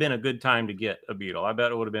 That would have been a good time to get a Beetle. I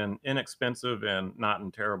bet it would have been inexpensive and not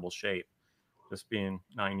in terrible shape, just being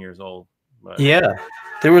 9 years old. But Yeah,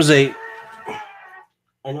 there was a.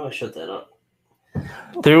 I know I shut that up.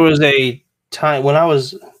 There was a time when I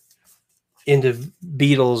was into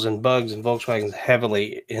Beetles and Bugs and Volkswagens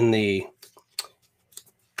heavily in the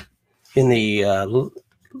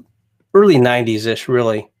early '90s ish.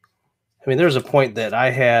 Really, I mean, there was a point that I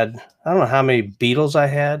had. I don't know how many Beetles I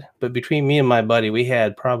had, but between me and my buddy, we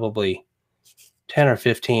had probably 10 or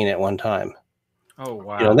 15 at one time. oh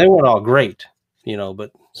wow, You know, they weren't all great, you know,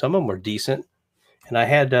 but some of them were decent. And I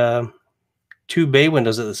had two bay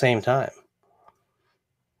windows at the same time.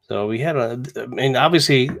 So we had I mean,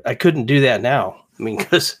 obviously I couldn't do that now. I mean,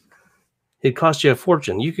 because it cost you a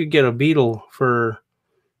fortune. You could get a Beetle for,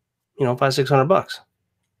 you know, $500-600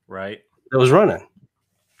 right? that was running.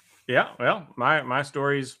 Yeah, well, my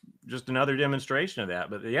story's just another demonstration of that.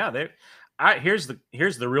 But yeah, here's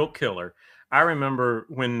the real killer. I remember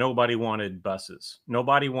when nobody wanted buses,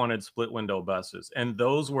 nobody wanted split window buses, and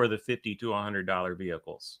those were the $50 to $100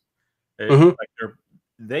 vehicles. Mm-hmm. Like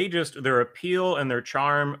their appeal and their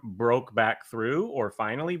charm broke back through, or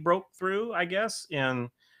finally broke through, I guess, in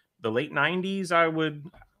the late '90s. I would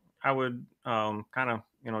kind of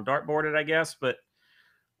dartboard it, I guess, but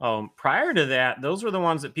prior to that, those were the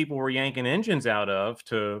ones that people were yanking engines out of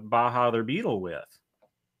to Baja their Beetle with.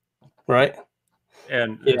 Right.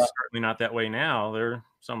 And Yeah. it's certainly not that way now. They're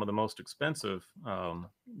some of the most expensive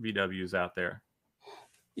VWs out there.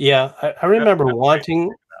 Yeah. I remember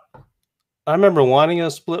wanting. I remember wanting a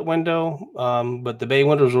split window, but the bay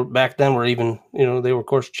windows were, back then were even, you know, they were of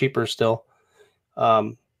course cheaper still.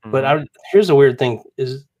 But Mhm. here's the weird thing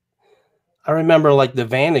is I remember like the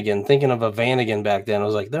Vanagon, thinking of a Vanagon back then. I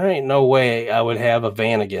was like, there ain't no way I would have a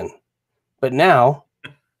Vanagon. But now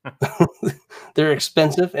they're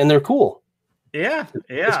expensive and they're cool. Yeah, It's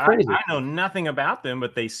yeah. crazy. I know nothing about them,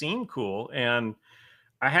 but they seem cool. And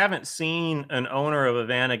I haven't seen an owner of a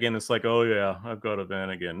Vanagon that's like, oh yeah, I've got a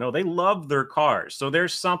Vanagon. No, they love their cars. So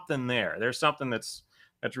there's something there. There's something that's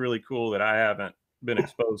really cool that I haven't been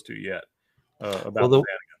exposed to yet Well, about the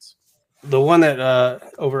Vanagons. the one that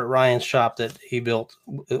over at Ryan's shop that he built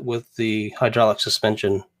with the hydraulic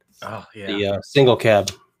suspension, Oh yeah, the single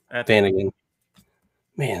cab that's Vanagon.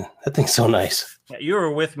 Man, that thing's so nice. yeah, you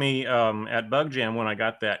were with me at Bug Jam when I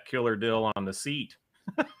got that killer deal on the seat.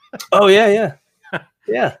 Oh yeah, yeah,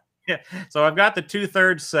 yeah. Yeah, so I've got the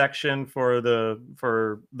 2/3 section for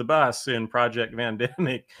the bus in Project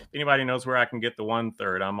Vandemic. If anybody knows where I can get the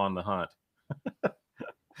 1/3, I'm on the hunt.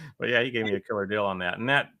 But yeah, he gave me a killer deal on that, and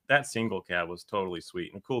that single cab was totally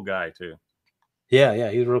sweet and a cool guy too. Yeah,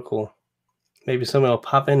 yeah, he's real cool. Maybe somebody will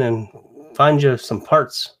pop in and find you some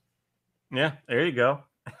parts. Yeah, there you go.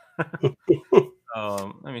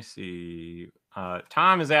 Let me see.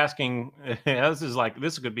 Tom is asking.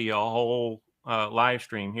 This could be a whole live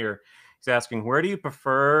stream here. He's asking, where do you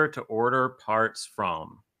prefer to order parts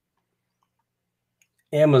from?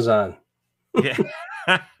 Amazon. Yeah,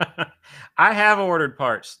 I have ordered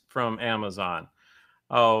parts from Amazon.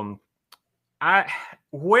 Um, I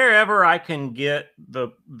wherever I can get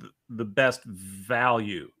the best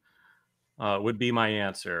value would be my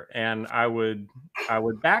answer, and I would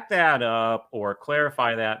back that up or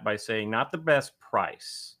clarify that by saying not the best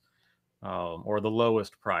price or the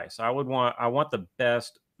lowest price. I want the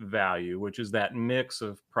best value, which is that mix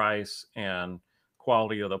of price and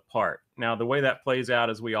quality of the part. Now, the way that plays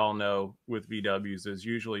out, as we all know, with VWs, is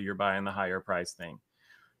usually you're buying the higher price thing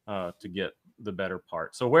to get the better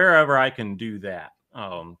part. So wherever I can do that,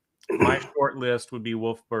 my short list would be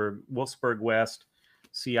Wolfsburg West,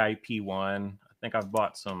 CIP1. I think I've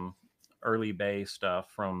bought some early bay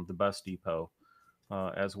stuff from the Bus Depot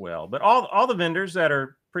as well. But all the vendors that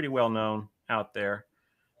are pretty well known out there,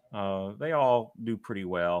 they all do pretty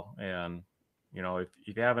well. And if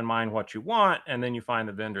you have in mind what you want, and then you find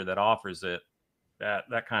the vendor that offers it,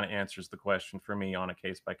 That kind of answers the question for me on a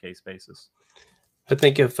case-by-case basis. I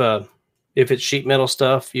think if it's sheet metal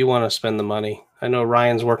stuff, you want to spend the money. I know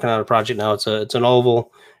Ryan's working on a project now. It's an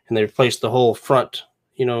oval, and they replaced the whole front,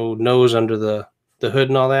 nose under the hood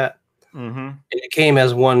and all that. Mm-hmm. And it came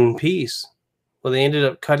as one piece. Well, they ended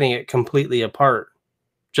up cutting it completely apart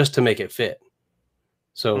just to make it fit.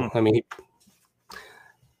 So, I mean,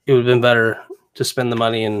 it would have been better to spend the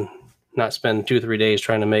money and not spend 2 or 3 days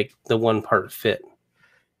trying to make the one part fit.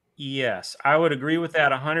 Yes, I would agree with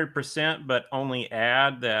that 100%, but only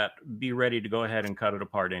add that be ready to go ahead and cut it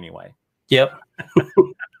apart anyway. Yep.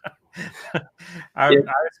 I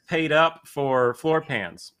was paid up for floor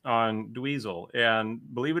pans on Dweezil, and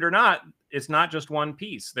believe it or not, it's not just one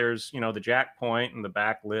piece. There's, the jack point and the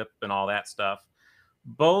back lip and all that stuff.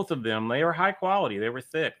 Both of them, they were high quality. They were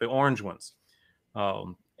thick, the orange ones.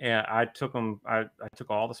 And I took them, I took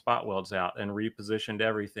all the spot welds out and repositioned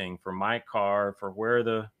everything for my car, for where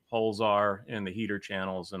the holes are in the heater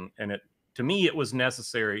channels. And to me, it was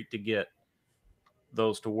necessary to get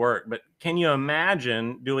those to work. But can you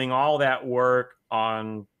imagine doing all that work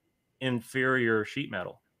on inferior sheet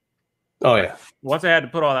metal? Oh, yeah. Once I had to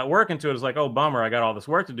put all that work into it, it's like, oh, bummer, I got all this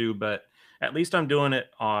work to do. But at least I'm doing it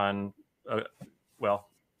on, well,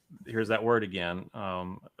 here's that word again,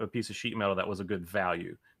 a piece of sheet metal that was a good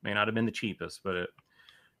value. May not have been the cheapest, but it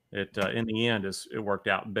in the end, it worked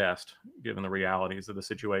out best given the realities of the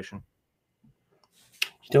situation.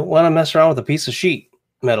 You don't want to mess around with a piece of sheet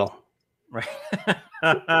metal. Right.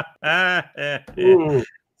 So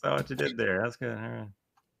what you did there, that's good. All right.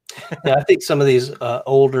 Yeah, I think some of these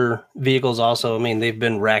older vehicles also, I mean, they've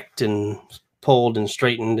been wrecked and pulled and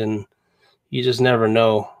straightened, and you just never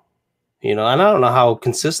know. And I don't know how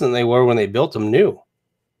consistent they were when they built them new.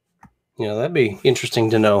 That'd be interesting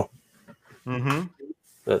to know. Mm-hmm.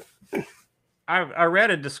 But I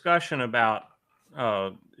read a discussion about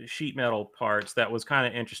sheet metal parts that was kind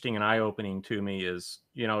of interesting and eye-opening to me. Is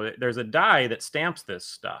there's a die that stamps this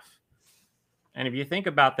stuff, and if you think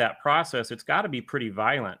about that process, it's got to be pretty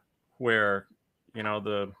violent. Where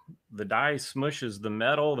the die smushes the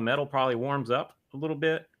metal probably warms up a little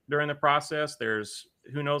bit during the process. There's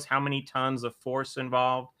who knows how many tons of force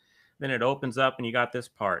involved. Then it opens up and you got this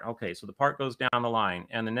part. Okay, so the part goes down the line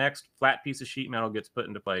and the next flat piece of sheet metal gets put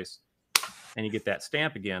into place and you get that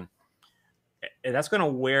stamp again. And that's going to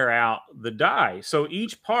wear out the die. So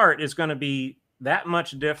each part is going to be that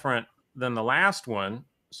much different than the last one.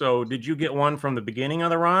 So did you get one from the beginning of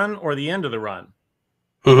the run or the end of the run?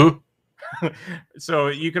 Mm-hmm. So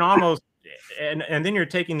you can almost, and then you're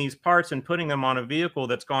taking these parts and putting them on a vehicle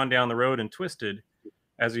that's gone down the road and twisted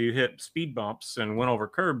as you hit speed bumps and went over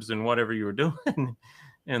curbs and whatever you were doing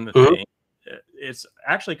in the thing. It's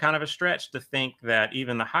actually kind of a stretch to think that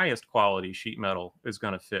even the highest quality sheet metal is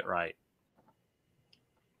going to fit right.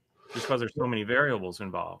 Just because there's so many variables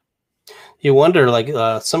involved. You wonder, like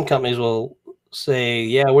some companies will say,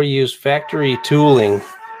 yeah, we use factory tooling.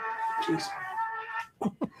 Jeez.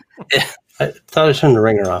 I thought I turned the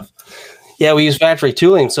ringer off. Yeah, we use factory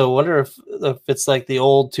tooling. So I wonder if it's like the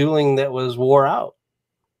old tooling that was wore out.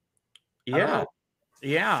 Yeah.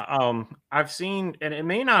 Yeah. I've seen, and it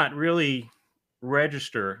may not really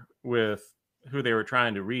register with who they were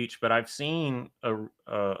trying to reach, but I've seen a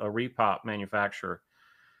repop manufacturer.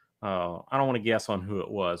 I don't want to guess on who it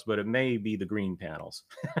was, but it may be the green panels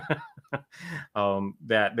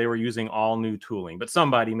that they were using all new tooling, but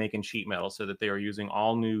somebody making sheet metal said that they were using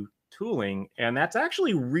all new tooling. And that's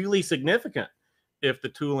actually really significant if the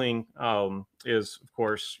tooling is, of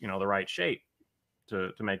course, the right shape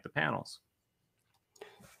to make the panels.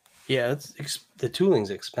 Yeah, the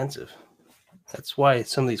tooling's expensive. That's why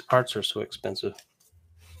some of these parts are so expensive.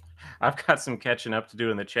 I've got some catching up to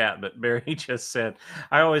do in the chat, but Barry just said,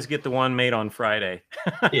 I always get the one made on Friday.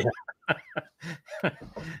 Yeah.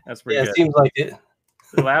 That's pretty good. It seems like it.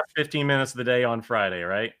 The last 15 minutes of the day on Friday,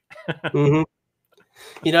 right? Mm-hmm.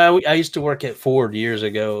 I used to work at Ford years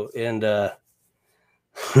ago, and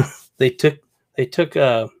they took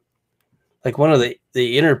like one of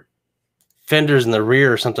the inner fenders in the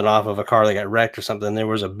rear or something off of a car that got wrecked or something. There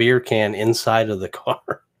was a beer can inside of the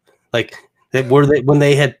car. Like when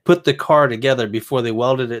they had put the car together before they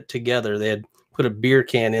welded it together, they had put a beer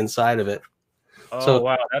can inside of it. Oh,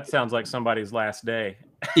 wow. That sounds like somebody's last day.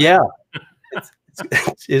 Yeah.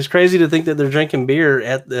 It's crazy to think that they're drinking beer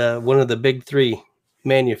at one of the big three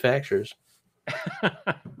manufacturers.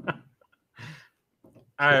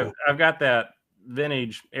 I've got that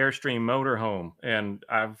vintage Airstream motorhome, and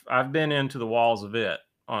I've been into the walls of it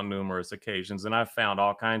on numerous occasions, and I've found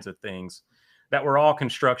all kinds of things that were all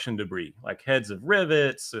construction debris, like heads of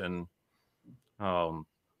rivets and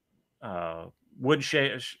wood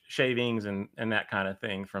shavings and that kind of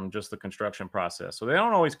thing from just the construction process. So they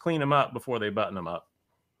don't always clean them up before they button them up.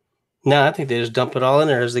 No, I think they just dump it all in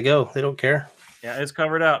there as they go. They don't care. Yeah, it's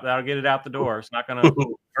covered up. That'll get it out the door. It's not going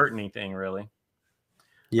to hurt anything, really.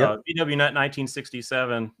 Yep. VW Nut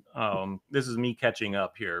 1967. This is me catching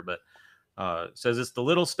up here, but says it's the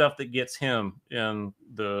little stuff that gets him in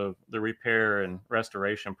the repair and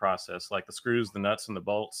restoration process, like the screws, the nuts, and the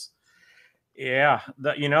bolts. Yeah,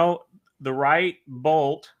 the right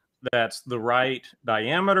bolt that's the right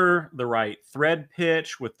diameter, the right thread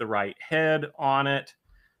pitch with the right head on it.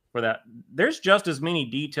 For that, there's just as many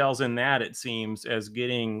details in that, it seems, as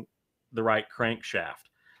getting the right crankshaft.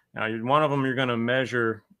 Now, one of them you're going to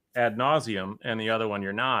measure ad nauseum, and the other one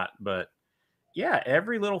you're not. But yeah,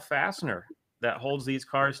 every little fastener that holds these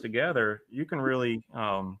cars together, you can really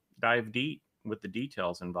dive deep with the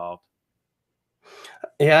details involved.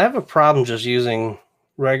 Yeah, I have a problem just using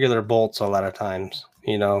regular bolts a lot of times.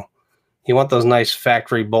 You know, you want those nice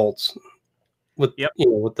factory bolts with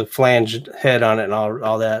with the flanged head on it and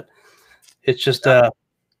all that. It's just I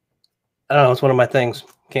don't know, it's one of my things.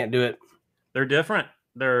 Can't do it. They're different.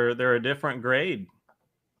 They're a different grade.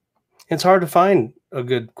 It's hard to find a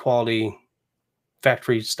good quality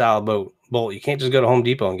factory style bolt. You can't just go to Home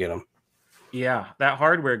Depot and get them. Yeah, that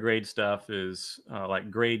hardware grade stuff is like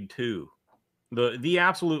grade 2. The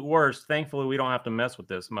absolute worst. Thankfully, we don't have to mess with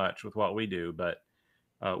this much with what we do, but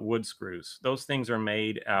wood screws. Those things are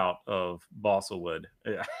made out of balsa wood.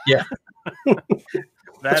 Yeah.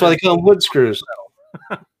 That's why they call them wood screws.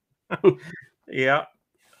 Yeah.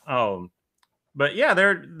 But yeah,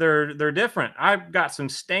 they're different. I've got some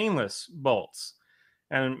stainless bolts,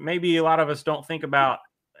 and maybe a lot of us don't think about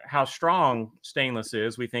how strong stainless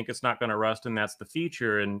is. We think it's not going to rust, and that's the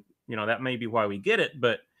feature, and that may be why we get it,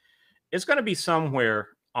 but it's going to be somewhere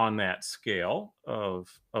on that scale of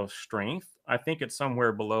strength. I think it's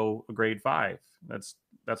somewhere below a grade 5. That's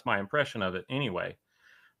my impression of it anyway.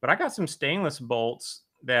 But I got some stainless bolts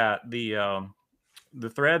that the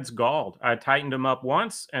threads galled. I tightened them up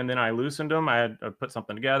once, and then I loosened them. I put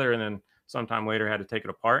something together, and then sometime later had to take it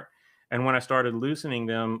apart. And when I started loosening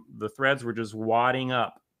them, the threads were just wadding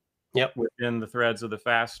up within the threads of the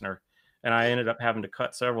fastener. And I ended up having to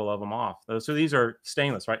cut several of them off. So these are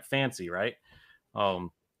stainless, right? Fancy, right?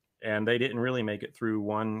 And they didn't really make it through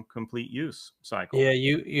one complete use cycle. Yeah,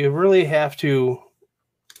 you really have to,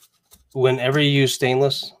 whenever you use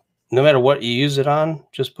stainless, no matter what you use it on,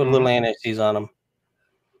 just put a little anti-seize on them.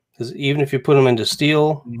 Because even if you put them into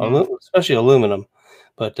steel, especially aluminum,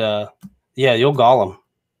 but yeah, you'll gall them.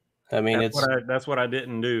 I mean, that's what I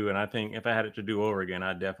didn't do, and I think if I had it to do over again,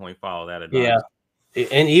 I'd definitely follow that advice. Yeah,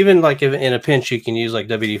 and even like if in a pinch, you can use like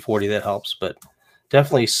WD-40. That helps, but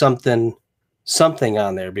definitely something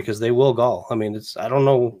on there because they will gall. I mean, I don't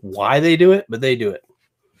know why they do it, but they do it.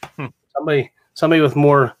 Somebody with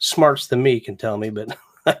more smarts than me can tell me, but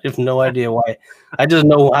I have no idea why. I just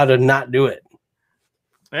know how to not do it.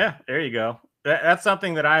 Yeah, there you go. That's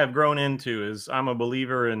something that I have grown into. Is I'm a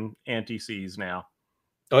believer in anti-seize now.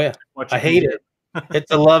 Oh yeah, I hate it.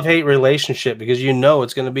 It's a love-hate relationship because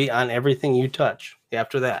it's going to be on everything you touch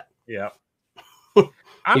after that. Yeah,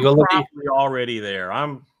 I'm probably already there. I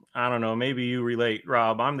don't know. Maybe you relate,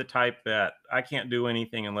 Rob. I'm the type that I can't do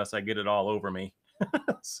anything unless I get it all over me.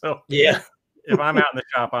 So yeah, if I'm out in the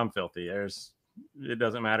shop, I'm filthy. It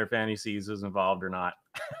doesn't matter if anti-seize is involved or not.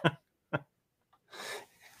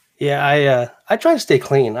 Yeah, I try to stay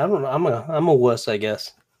clean. I don't know. I'm a wuss, I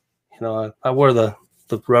guess. I wear the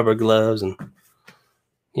rubber gloves and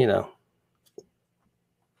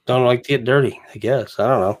don't like to get dirty, I guess. I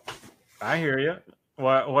don't know. I hear you.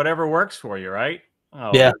 Whatever works for you, right?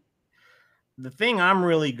 Yeah. The thing I'm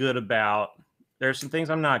really good about, there's some things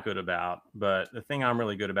I'm not good about, but the thing I'm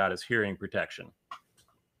really good about is hearing protection.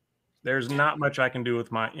 There's not much I can do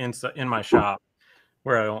with in my shop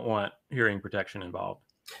where I don't want hearing protection involved.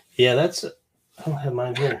 Yeah, I don't have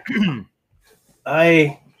mine here.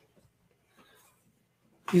 I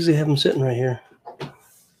usually have them sitting right here.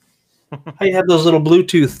 I have those little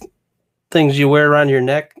Bluetooth things you wear around your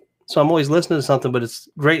neck. So I'm always listening to something, but it's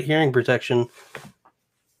great hearing protection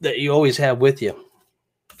that you always have with you.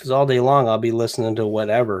 Because all day long I'll be listening to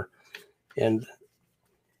whatever. And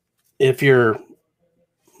if you're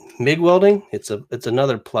MIG welding, it's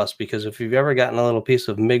another plus because if you've ever gotten a little piece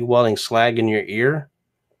of MIG welding slag in your ear,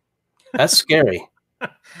 that's scary.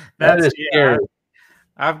 That is scary.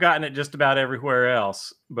 I've gotten it just about everywhere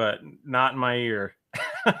else, but not in my ear.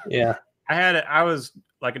 Yeah. I was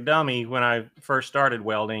like a dummy when I first started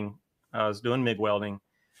welding. I was doing MIG welding.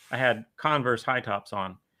 I had Converse high tops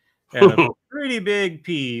on, and a pretty big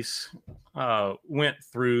piece went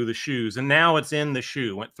through the shoes, and now it's in the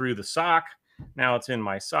shoe. Went through the sock. Now it's in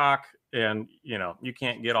my sock, and you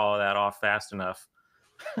can't get all of that off fast enough.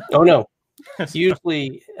 Oh no.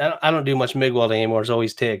 Usually, I don't do much MIG welding anymore. It's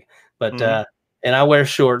always TIG, but and I wear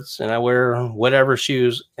shorts and I wear whatever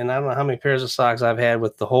shoes, and I don't know how many pairs of socks I've had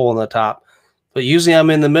with the hole in the top. But usually I'm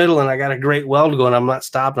in the middle and I got a great weld going. I'm not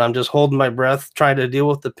stopping. I'm just holding my breath, trying to deal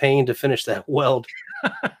with the pain to finish that weld.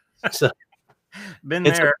 So Been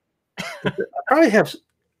there. I probably have.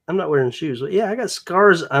 I'm not wearing shoes, but yeah, I got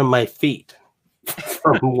scars on my feet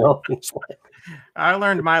from welding. I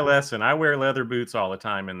learned my lesson. I wear leather boots all the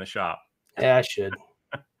time in the shop. Yeah, I should.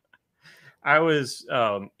 I was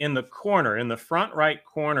in the front right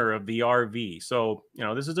corner of the RV. So,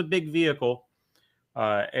 this is a big vehicle.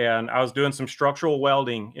 And I was doing some structural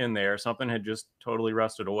welding in there. Something had just totally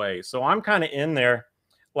rusted away. So I'm kind of in there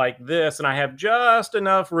like this, and I have just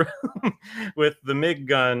enough room with the MIG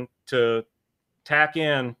gun to tack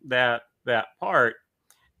in that part.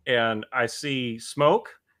 And I see smoke,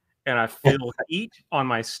 and I feel heat on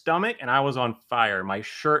my stomach, and I was on fire. My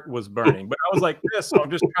shirt was burning, but I was like this. So I'm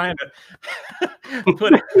just trying to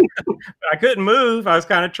put it. I couldn't move. I was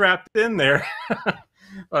kind of trapped in there.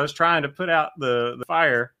 I was trying to put out the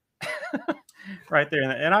fire right there,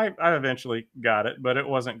 and I eventually got it, but it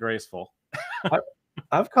wasn't graceful.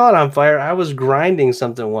 I've caught on fire. I was grinding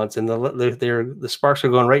something once, and the sparks were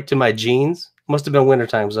going right to my jeans. Must have been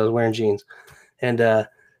wintertime because I was wearing jeans, and I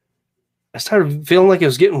started feeling like it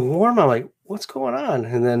was getting warm. I'm like, "What's going on?"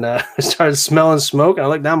 And then I started smelling smoke. And I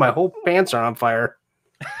looked down, my whole pants are on fire.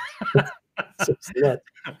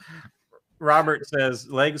 Robert says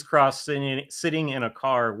legs crossed sitting in a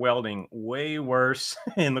car welding, way worse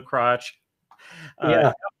in the crotch.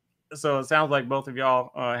 Yeah. So it sounds like both of y'all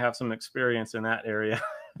have some experience in that area.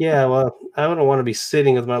 Yeah, well, I don't want to be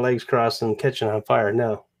sitting with my legs crossed and catching on fire.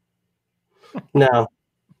 No. No.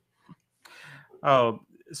 Oh,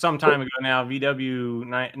 some time ago now, VW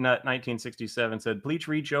Nut 1967 said, please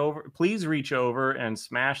reach over and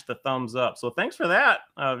smash the thumbs up. So thanks for that,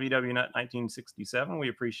 VW Nut 1967. We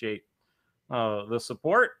appreciate the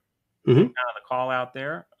support, and kind of the call out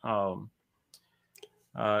there.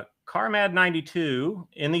 Carmad 92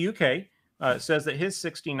 in the UK says that his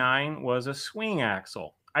 69 was a swing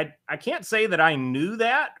axle. I can't say that I knew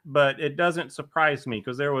that, but it doesn't surprise me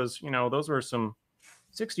because there was, those were some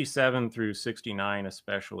 67 through 69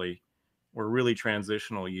 especially were really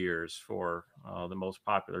transitional years for the most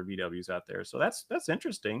popular VWs out there. So that's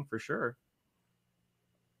interesting for sure.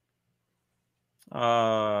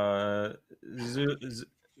 I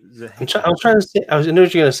was trying to say. I know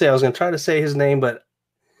what you're going to say. I was going to try to say his name, but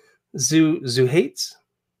Zuhates.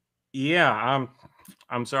 Yeah,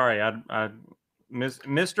 I'm sorry. I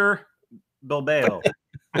Mr. Bilbao.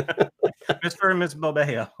 Mr. and Miss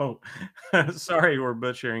Bilbao. Sorry, we're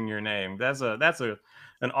butchering your name. That's an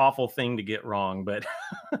awful thing to get wrong. But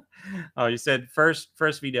you said first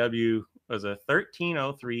VW was a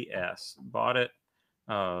 1303S. Bought it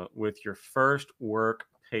with your first work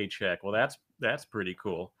paycheck. Well, that's pretty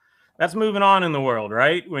cool. That's moving on in the world,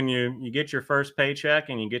 right? When you get your first paycheck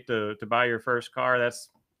and you get to buy your first car, that's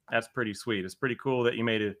pretty sweet. It's pretty cool that you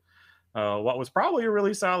made it what was probably a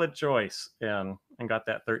really solid choice and got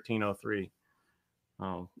that 1303.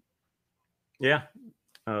 Yeah,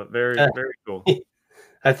 very very cool.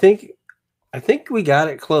 I think we got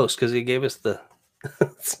it close because he gave us the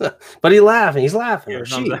but he's laughing. Or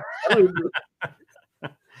she.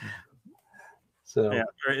 So yeah,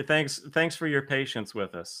 thanks for your patience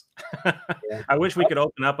with us. Yeah. I wish we could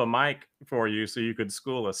open up a mic for you so you could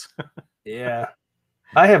school us. Yeah,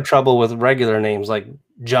 I have trouble with regular names like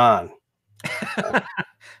John.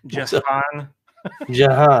 Jahan.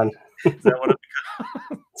 Jahan. Is that what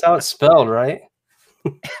that's how it's spelled, right?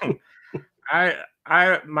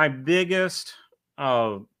 My biggest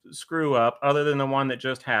screw up, other than the one that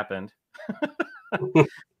just happened,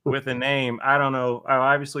 with a name, I don't know. I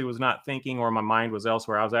obviously was not thinking, or my mind was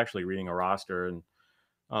elsewhere. I was actually reading a roster, and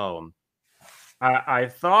I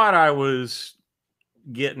thought I was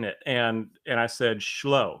getting it, and I said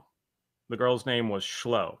Schlo. The girl's name was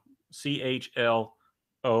Schlo, CHLOE.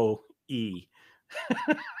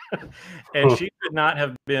 And she could not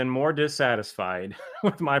have been more dissatisfied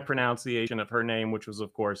with my pronunciation of her name, which was,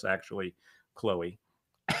 of course, actually Chloe.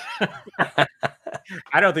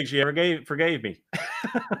 I don't think she ever forgave me.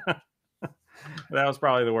 That was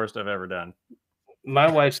probably the worst I've ever done.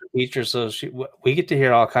 My wife's a teacher, so we get to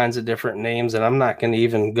hear all kinds of different names, and I'm not going to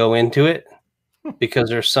even go into it because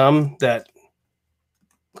there's some that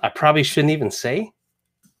I probably shouldn't even say,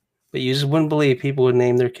 but you just wouldn't believe people would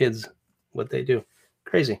name their kids what they do.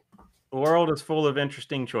 Crazy. The world is full of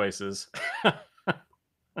interesting choices.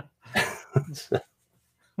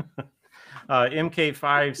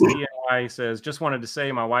 MK5CNY says, just wanted to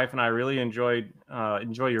say my wife and I really enjoy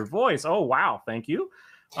your voice. Oh, wow. Thank you.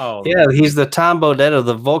 Oh, yeah, he's the Tom Bodett of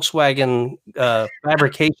the Volkswagen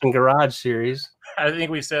Fabrication Garage series. I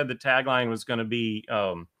think we said the tagline was going to be,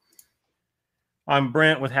 I'm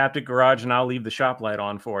Brent with Haptic Garage, and I'll leave the shop light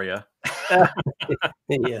on for you.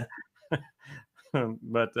 Yeah.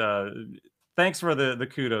 But thanks for the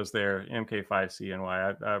kudos there,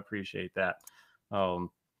 MK5CNY. I appreciate that.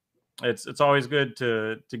 It's always good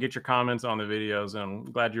to get your comments on the videos, and I'm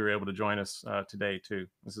glad you were able to join us today too.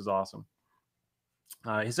 This is awesome.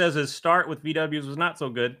 He says his start with VWs was not so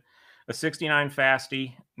good. A 69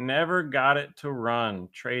 Fasty, never got it to run,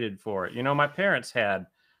 traded for it. You know, my parents had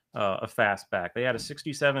a fastback. They had a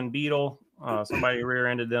 67 Beetle. Somebody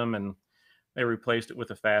rear-ended them, and they replaced it with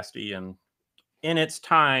a Fasty. And in its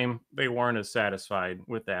time, they weren't as satisfied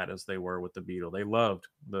with that as they were with the Beetle. They loved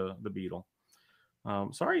the Beetle.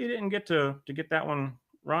 Sorry you didn't get to get that one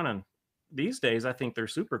running. These days, I think they're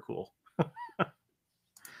super cool.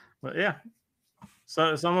 But yeah,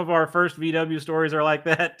 so some of our first VW stories are like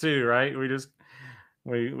that too, right?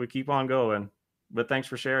 We keep on going. But thanks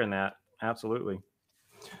for sharing that. Absolutely.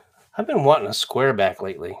 I've been wanting a square back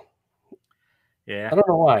lately. Yeah. I don't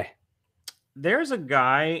know why. There's a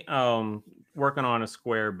guy working on a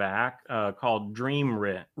square back called Dream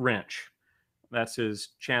Wrench. That's his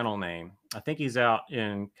channel name. I think he's out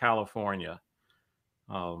in California.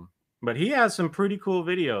 But he has some pretty cool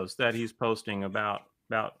videos that he's posting about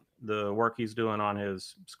the work he's doing on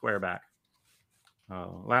his square back.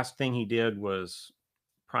 Last thing he did was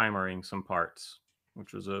primering some parts,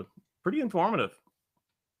 which was a pretty informative.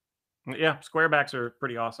 Yeah, square backs are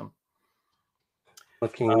pretty awesome.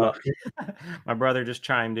 Looking him up. My brother just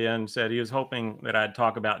chimed in, said he was hoping that I'd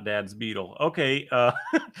talk about Dad's Beetle. Okay,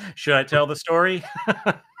 should I tell the story?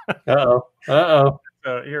 Uh-oh. Uh-oh.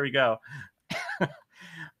 Here we go.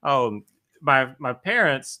 My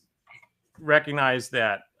parents recognized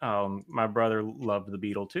that my brother loved the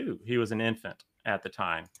Beetle too. He was an infant at the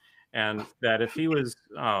time, and that if he was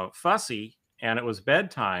fussy and it was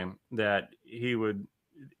bedtime, that he would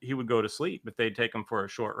go to sleep if they'd take him for a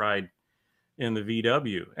short ride in the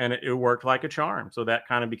VW, and it worked like a charm. So that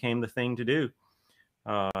kind of became the thing to do.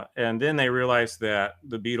 And then they realized that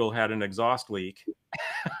the Beetle had an exhaust leak,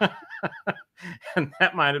 and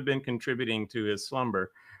that might have been contributing to his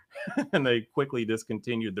slumber. And they quickly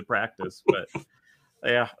discontinued the practice. But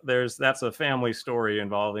yeah, that's a family story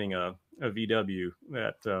involving a VW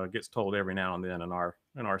that gets told every now and then in our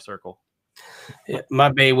circle. Yeah, my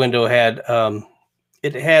bay window had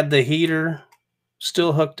it had the heater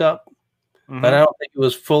still hooked up, but I don't think it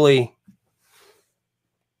was fully,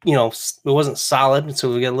 it wasn't solid.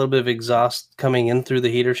 So we got a little bit of exhaust coming in through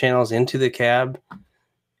the heater channels into the cab.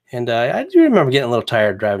 And I do remember getting a little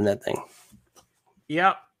tired driving that thing.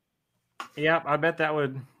 Yep. I bet that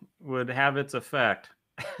would have its effect.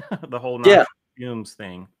 The whole fumes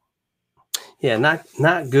thing. Yeah,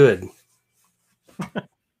 not good.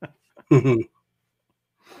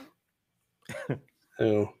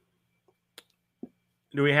 So,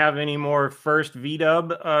 do we have any more first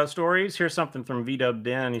VW stories? Here's something from VW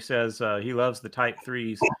Den. He says he loves the Type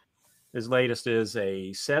 3s. His latest is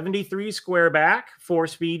a 73 Squareback,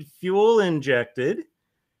 4-speed fuel injected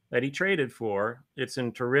that he traded for. It's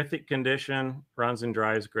in terrific condition, runs and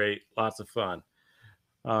drives great, lots of fun.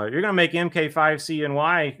 You're going to make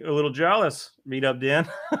MK5CNY a little jealous, VW Den,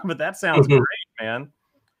 but that sounds great, man.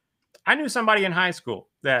 I knew somebody in high school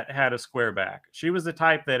that had a Squareback. She was the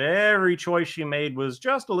type that every choice she made was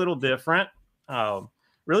just a little different.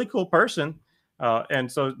 Really cool person.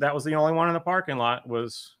 And so that was the only one in the parking lot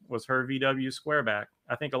was her VW Squareback.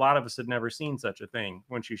 I think a lot of us had never seen such a thing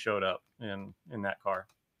when she showed up in that car.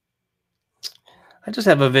 I just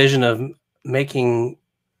have a vision of making,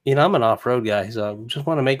 I'm an off-road guy, so I just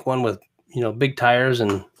want to make one with, big tires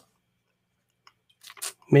and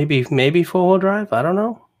maybe four-wheel drive. I don't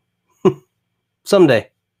know. Someday.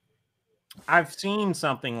 I've seen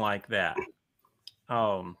something like that.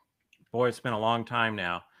 Boy, it's been a long time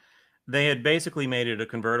now. They had basically made it a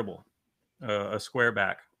convertible, a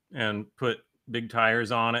Squareback, and put big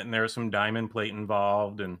tires on it, and there was some diamond plate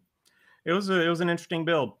involved, and it was an interesting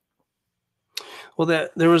build. Well,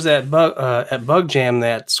 there was that at Bug Jam,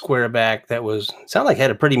 that Squareback that sounded like it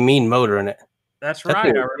had a pretty mean motor in it. That's right.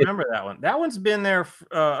 I remember that one. That one's been there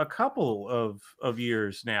a couple of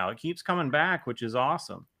years now. It keeps coming back, which is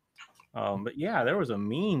awesome. But yeah, there was a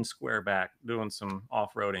mean Squareback doing some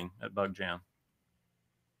off-roading at Bug Jam.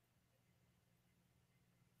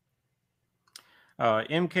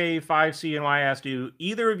 MK5CNY asked, do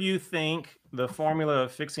either of you think the formula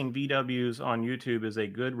of fixing VWs on YouTube is a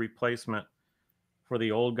good replacement for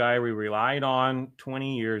the old guy we relied on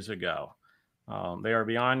 20 years ago? They are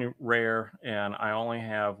beyond rare, and I only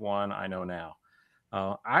have one I know now.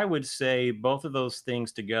 I would say both of those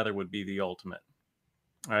things together would be the ultimate.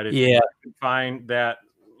 Right? If you Yeah. could find that,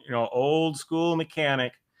 old school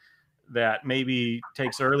mechanic that maybe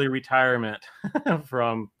takes early retirement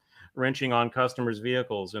from wrenching on customers'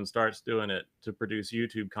 vehicles and starts doing it to produce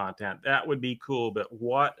YouTube content, that would be cool. But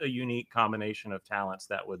what a unique combination of talents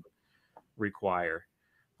that would require.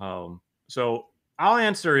 So I'll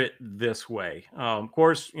answer it this way. Of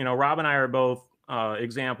course, Rob and I are both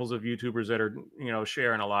examples of YouTubers that are,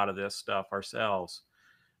 sharing a lot of this stuff ourselves.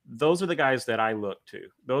 Those are the guys that I look to.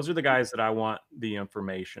 Those are the guys that I want the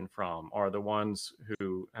information from, are the ones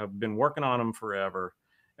who have been working on them forever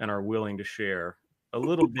and are willing to share a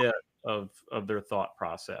little bit of their thought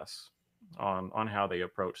process on how they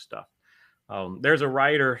approach stuff. There's a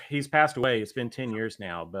writer, he's passed away, it's been 10 years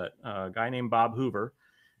now, but a guy named Bob Hoover.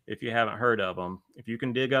 If you haven't heard of him, if you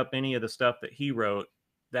can dig up any of the stuff that he wrote,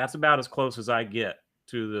 that's about as close as I get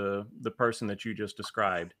to the person that you just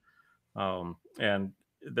described. And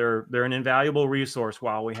they're an invaluable resource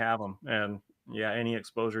while we have them. And yeah, any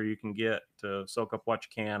exposure you can get to soak up what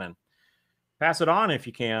you can and pass it on if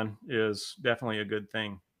you can is definitely a good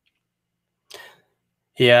thing.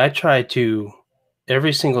 Yeah, I try to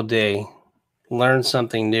every single day learn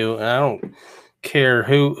something new, and I don't care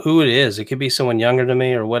who it is. It could be someone younger than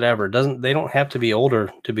me or whatever. They don't have to be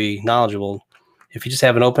older to be knowledgeable. If you just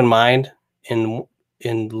have an open mind and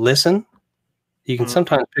listen, you can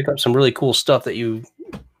sometimes pick up some really cool stuff that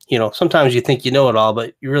sometimes you think you know it all,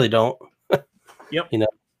 but you really don't. Yep.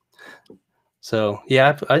 So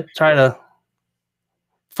yeah, I try to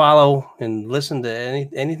follow and listen to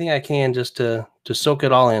anything I can just to soak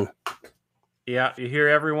it all in. Yeah, you hear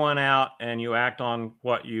everyone out and you act on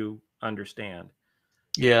what you understand.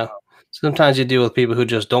 Yeah. Sometimes you deal with people who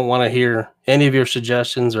just don't want to hear any of your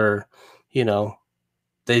suggestions, or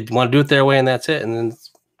they want to do it their way and that's it. And then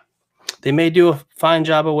they may do a fine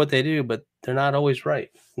job of what they do, but they're not always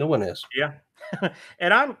right. No one is. Yeah.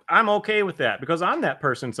 And I'm okay with that, because I'm that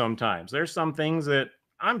person sometimes. There's some things that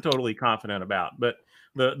I'm totally confident about, but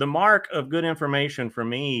the mark of good information for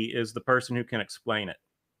me is the person who can explain it.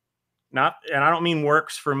 And I don't mean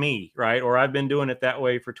works for me, right? Or I've been doing it that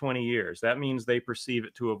way for 20 years. That means they perceive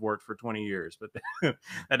it to have worked for 20 years, but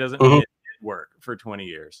that doesn't mean it did work for 20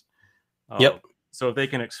 years. Yep. So if they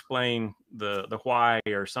can explain the why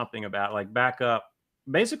or something about, like, back up,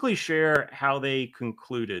 basically share how they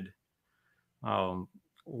concluded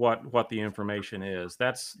what the information is,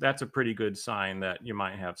 that's a pretty good sign that you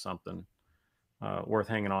might have something worth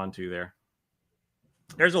hanging on to there.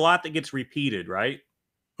 There's a lot that gets repeated, right?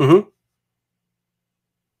 Mm-hmm.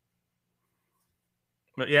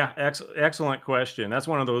 But yeah, excellent question. That's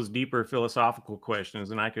one of those deeper philosophical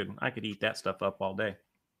questions, and I could eat that stuff up all day.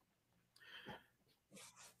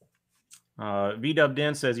 VW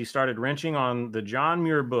Den says he started wrenching on the John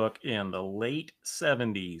Muir book in the late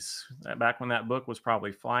 70s, back when that book was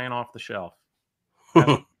probably flying off the shelf.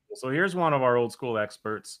 So here's one of our old school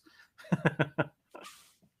experts.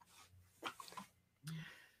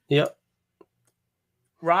 Yep.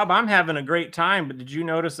 Rob, I'm having a great time, but did you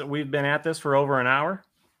notice that we've been at this for over an hour?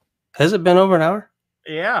 Has it been over an hour?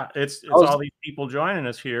 Yeah, it's all these people joining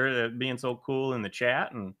us here, being so cool in the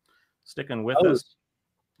chat and sticking with us.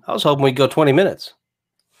 I was hoping we'd go 20 minutes.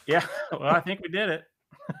 Yeah, well, I think we did it.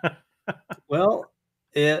 Well,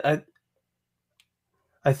 I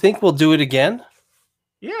think we'll do it again.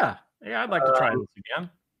 Yeah, I'd like to try this again.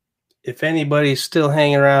 If anybody's still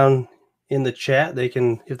hanging around in the chat, they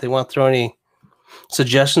can, if they want to throw any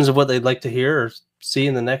suggestions of what they'd like to hear or see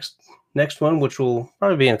in the next one, which will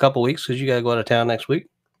probably be in a couple weeks because you got to go out of town next week.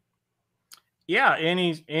 Yeah,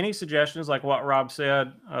 any suggestions, like what Rob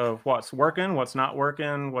said, of what's working, what's not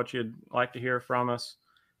working, what you'd like to hear from us,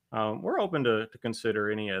 we're open to consider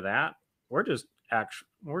any of that. We're just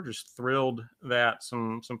thrilled that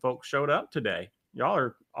some folks showed up today. Y'all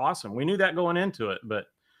are awesome. We knew that going into it, but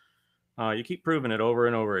you keep proving it over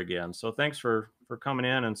and over again. So thanks for coming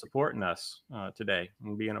in and supporting us today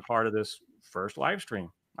and being a part of this first live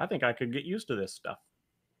stream. I think I could get used to this stuff.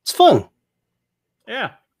 It's fun.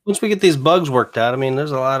 Yeah. Once we get these bugs worked out, I mean,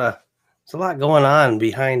 there's a lot going on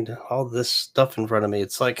behind all this stuff in front of me.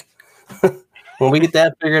 It's like when we get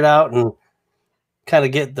that figured out and kind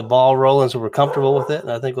of get the ball rolling so we're comfortable with it,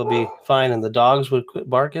 I think we'll be fine, and the dogs would quit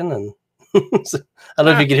barking. And I don't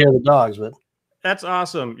know if you could hear the dogs, but that's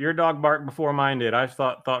awesome. Your dog barked before mine did. I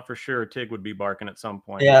thought for sure Tig would be barking at some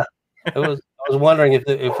point. Yeah, I was wondering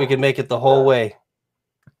if we could make it the whole way.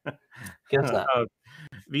 Guess not.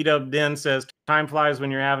 VW Den says, time flies when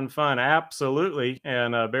you're having fun. Absolutely.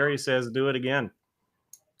 And Barry says, do it again.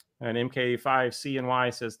 And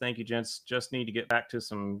MK5CNY says, thank you, gents. Just need to get back to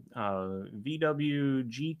some VW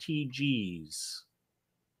GTGs.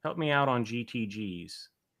 Help me out on GTGs.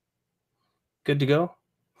 Good to go.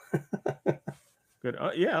 Good.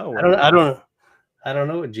 Yeah. I don't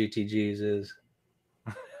know what GTGs is.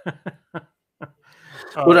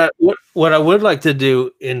 What I would like to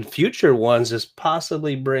do in future ones is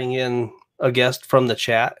possibly bring in a guest from the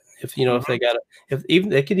chat. If you know, if they got if even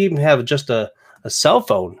they could even have just a cell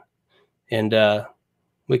phone, and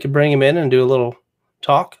we could bring him in and do a little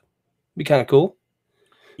talk. Be kind of cool.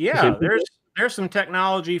 Yeah, there's some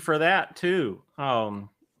technology for that too.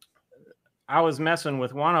 I was messing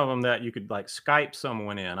with one of them that you could like Skype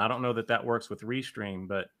someone in. I don't know that works with Restream,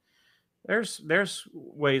 but there's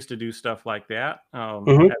ways to do stuff like that. As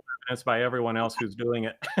evidenced by everyone else who's doing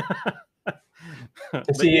it. But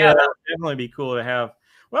yeah, that would definitely be cool to have.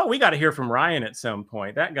 Well, we got to hear from Ryan at some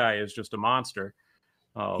point. That guy is just a monster.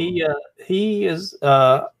 He is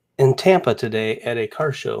in Tampa today at a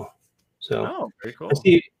car show. So very cool. I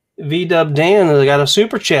see VW Dan has got a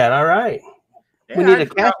super chat. All right. Yeah, we need a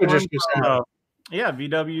cash register. Yeah,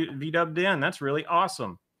 VW Dan. That's really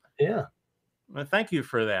awesome. Yeah. Well, thank you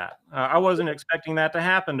for that. I wasn't expecting that to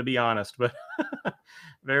happen, to be honest, but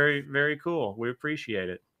very, very cool. We appreciate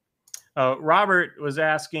it. Robert was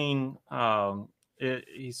asking,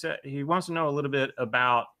 he said he wants to know a little bit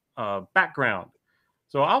about background.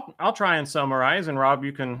 So I'll try and summarize, and Rob,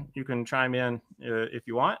 you can chime in if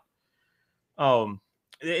you want.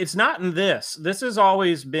 It's not in this. This has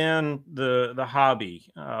always been the hobby.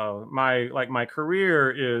 My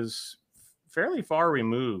career is fairly far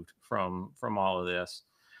removed from all of this.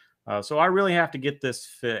 So I really have to get this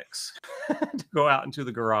fix to go out into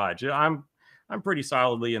the garage. I'm pretty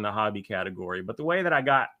solidly in the hobby category, but the way that I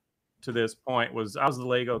got to this point was I was the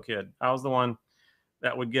Lego kid. I was the one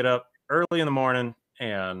that would get up early in the morning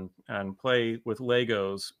and play with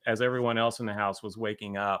Legos as everyone else in the house was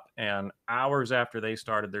waking up. And hours after they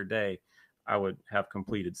started their day, I would have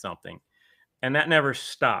completed something. And that never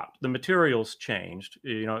stopped. The materials changed.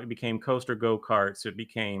 You know, it became coaster go-karts. It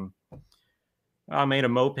became, I made a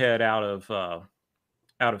moped out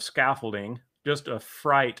of scaffolding. Just a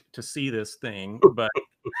fright to see this thing, but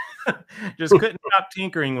just couldn't stop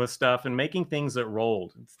tinkering with stuff and making things that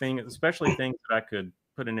rolled. Especially things that I could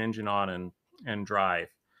put an engine on and drive.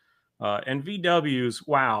 And VWs,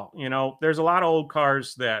 wow, you know, there's a lot of old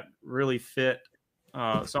cars that really fit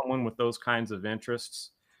someone with those kinds of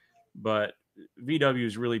interests, but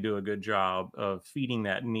VWs really do a good job of feeding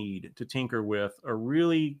that need to tinker with a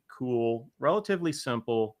really cool, relatively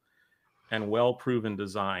simple, and well-proven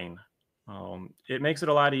design. It makes it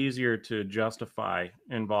a lot easier to justify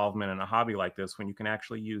involvement in a hobby like this when you can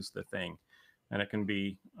actually use the thing, and it can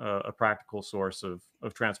be a practical source of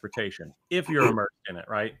transportation if you're immersed in it,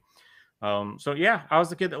 right? So yeah, I was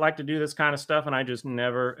the kid that liked to do this kind of stuff, and I just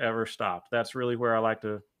never ever stopped. That's really where I like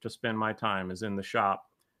to spend my time, is in the shop,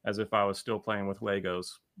 as if I was still playing with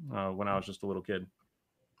Legos when I was just a little kid.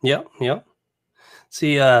 Yep.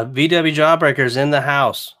 See, VW Jawbreaker's in the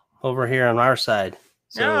house over here on our side.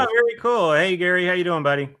 So yeah, very cool. Hey, Gary, how you doing,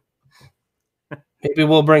 buddy? Maybe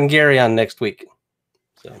we'll bring Gary on next week.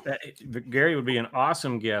 So Gary would be an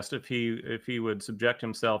awesome guest if he would subject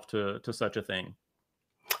himself to such a thing.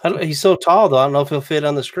 He's so tall, though. I don't know if he'll fit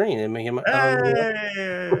on the screen. I mean,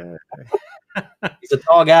 he's a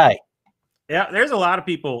tall guy. Yeah, there's a lot of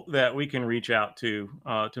people that we can reach out to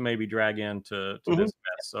maybe drag into this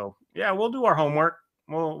mess. So yeah, we'll do our homework.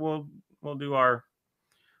 We'll do our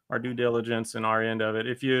due diligence and our end of it.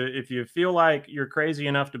 If you feel like you're crazy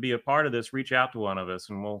enough to be a part of this, reach out to one of us,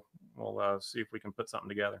 and we'll see if we can put something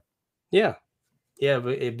together. Yeah,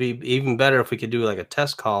 but it'd be even better if we could do like a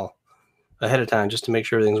test call ahead of time just to make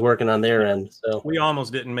sure everything's working on their end. So we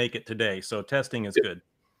almost didn't make it today, so testing is good.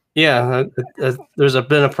 Yeah, there's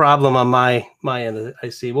been a problem on my end. I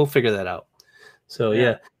see. We'll figure that out. So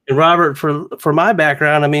yeah. And Robert, for my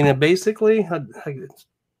background, I mean, basically,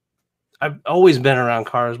 I've always been around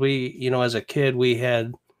cars. We, you know, as a kid, we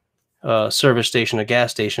had a service station, a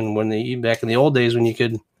gas station back in the old days when you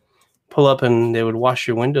could pull up and they would wash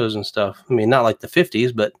your windows and stuff. I mean, not like the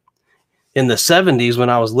 50s, but in the 70s when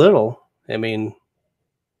I was little, I mean,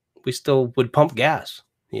 we still would pump gas,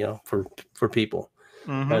 you know, for people.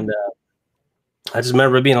 And I just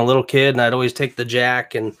remember being a little kid, and I'd always take the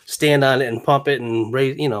jack and stand on it and pump it and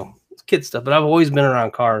raise, you know, kid stuff. But I've always been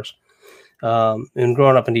around cars. And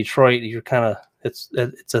growing up in Detroit, you're kind of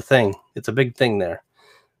it's a thing. It's a big thing there.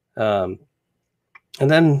 And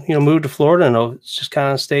then, moved to Florida and just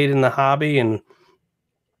kind of stayed in the hobby and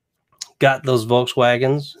got those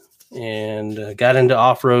Volkswagens and got into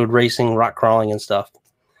off-road racing, rock crawling and stuff.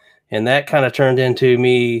 And that kind of turned into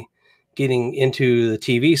me getting into the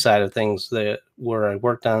TV side of things, where I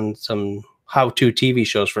worked on some how-to TV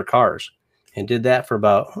shows for cars and did that for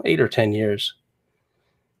about 8 or 10 years.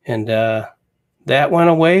 And that went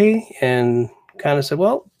away and kind of said,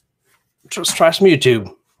 well, let's try some YouTube.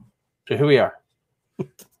 So here we are.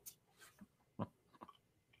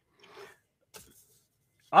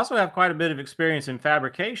 Also have quite a bit of experience in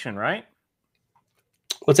fabrication, right?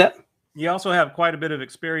 What's that? You also have quite a bit of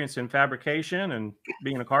experience in fabrication and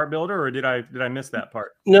being a car builder, or did I miss that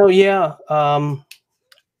part? No, yeah. I'm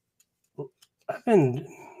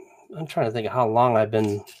trying to think of how long I've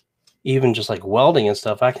been even just like welding and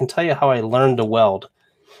stuff. I can tell you how I learned to weld.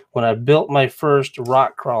 When I built my first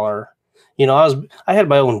rock crawler, I had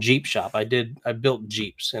my own Jeep shop. I built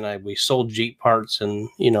Jeeps and we sold Jeep parts and,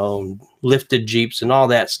 lifted Jeeps and all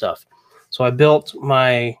that stuff. So I built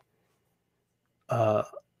I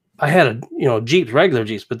had Jeeps, regular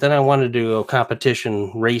Jeeps, but then I wanted to do a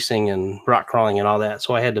competition racing and rock crawling and all that.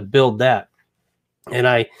 So I had to build that. And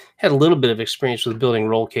I had a little bit of experience with building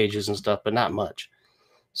roll cages and stuff, but not much.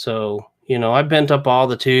 So, I bent up all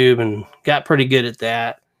the tube and got pretty good at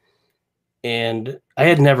that. And I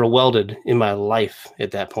had never welded in my life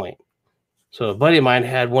at that point. So a buddy of mine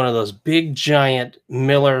had one of those big, giant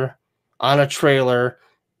Miller on a trailer,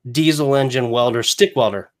 diesel engine welder, stick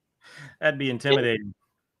welder. That'd be intimidating.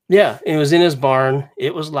 Yeah, it was in his barn.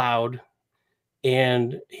 It was loud.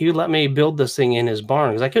 And he would let me build this thing in his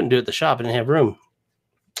barn because I couldn't do it at the shop. I didn't have room.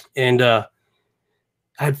 And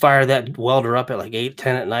I'd fire that welder up at like 8,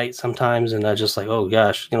 10 at night sometimes. And I was just like, oh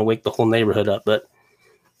gosh, going to wake the whole neighborhood up. But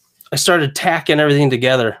I started tacking everything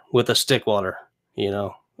together with a stick welder,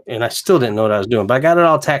 and I still didn't know what I was doing. But I got it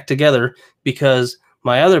all tacked together because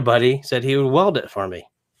my other buddy said he would weld it for me.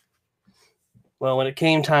 Well, when it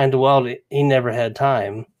came time to weld it, he never had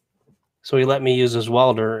time. So he let me use his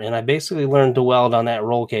welder, and I basically learned to weld on that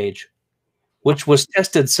roll cage, which was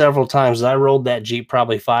tested several times. I rolled that Jeep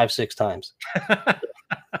probably 5, 6 times.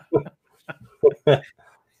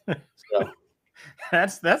 So.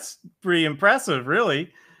 That's pretty impressive,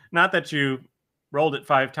 really. Not that you rolled it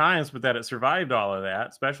 5 times, but that it survived all of that,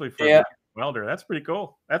 especially for a welder. That's pretty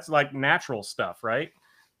cool. That's like natural stuff, right?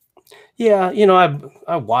 Yeah,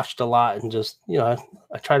 I watched a lot and just, I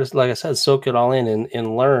try to, like I said, soak it all in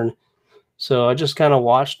and learn. So I just kind of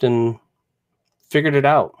watched and figured it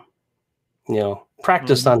out,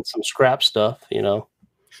 practiced on some scrap stuff,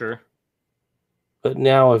 Sure. But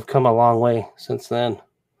now I've come a long way since then.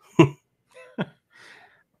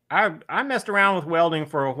 I messed around with welding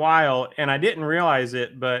for a while and I didn't realize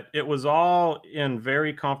it, but it was all in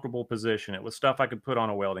very comfortable position. It was stuff I could put on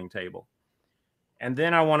a welding table. And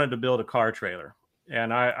then I wanted to build a car trailer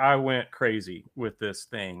and I went crazy with this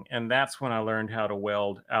thing. And that's when I learned how to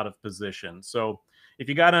weld out of position. So if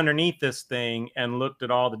you got underneath this thing and looked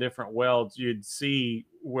at all the different welds, you'd see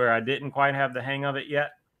where I didn't quite have the hang of it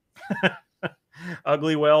yet.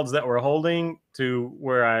 Ugly welds that were holding to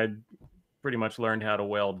where I'd pretty much learned how to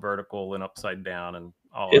weld vertical and upside down and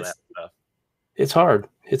all of that stuff. It's hard.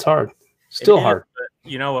 It's hard. Still hard. But,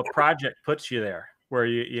 a project puts you there where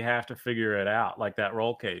you have to figure it out, like that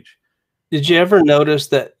roll cage. Did you ever notice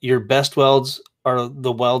that your best welds are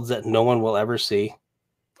the welds that no one will ever see?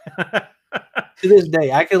 To this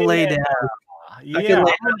day, I can lay down. I can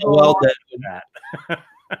lay down a weld that.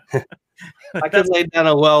 I could lay down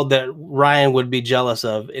a weld that Ryan would be jealous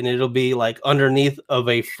of, and it'll be like underneath of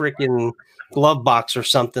a freaking glove box or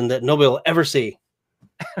something that nobody will ever see.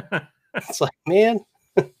 It's like, man.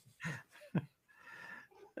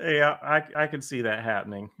 Yeah, I could see that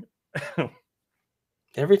happening.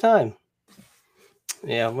 Every time.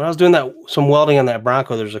 Yeah, when I was doing some welding on that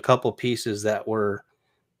Bronco, there's a couple pieces that were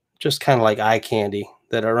just kind of like eye candy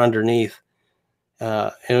that are underneath.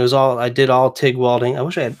 And it was I did all TIG welding. I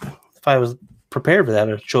wish if I was prepared for that,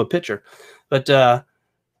 I'd show a picture. But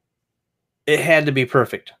it had to be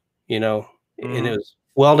perfect, and it was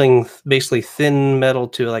welding basically thin metal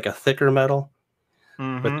to like a thicker metal.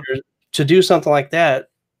 But to do something like that,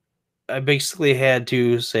 I basically had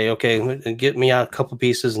to say, okay, get me out a couple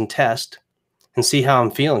pieces and test and see how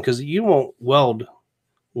I'm feeling. Because you won't weld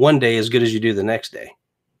one day as good as you do the next day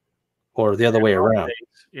or the other way around.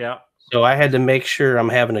 Yeah. So I had to make sure I'm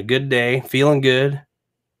having a good day, feeling good,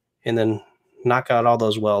 and then knock out all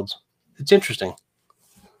those welds. It's interesting.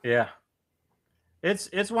 Yeah.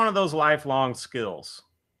 It's one of those lifelong skills.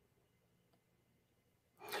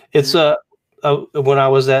 It's when I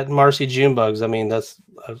was at Marcy Junebugs, I mean,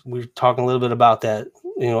 we were talking a little bit about that.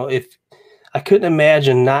 You know, if I couldn't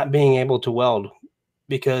imagine not being able to weld,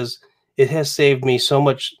 because it has saved me so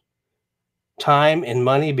much time and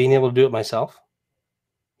money being able to do it myself.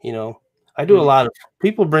 You know, I do a Mhm. lot of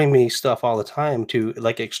people bring me stuff all the time to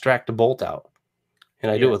like extract a bolt out,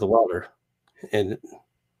 and I do it Yeah, with a welder. And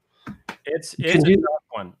you it's can a do. tough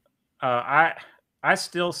one. I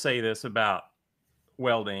still say this about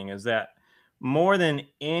welding is that more than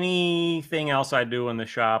anything else I do in the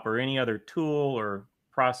shop or any other tool or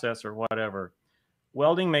process or whatever,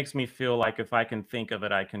 welding makes me feel like if I can think of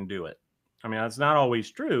it, I can do it. I mean, that's not always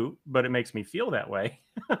true, but it makes me feel that way.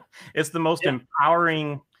 It's the most Yeah.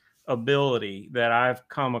 empowering ability that I've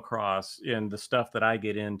come across in the stuff that I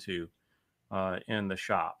get into in the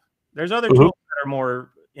shop. There's other Mhm. tools that are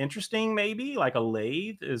more interesting, maybe like a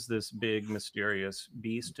lathe is this big mysterious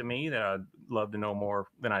beast to me that I'd love to know more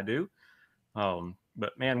than I do.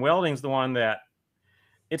 But man, welding's the one that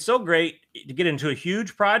it's so great to get into a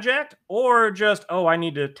huge project or just, oh, I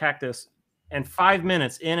need to tack this and 5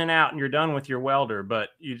 minutes in and out and you're done with your welder, but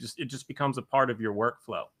it just becomes a part of your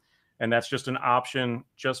workflow. And that's just an option,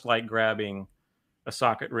 just like grabbing a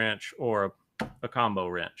socket wrench or a combo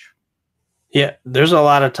wrench. Yeah, there's a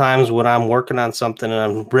lot of times when I'm working on something and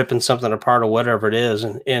I'm ripping something apart or whatever it is,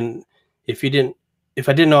 and if you didn't, if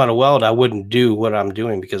I didn't know how to weld, I wouldn't do what I'm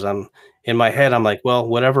doing because I'm in my head. I'm like, well,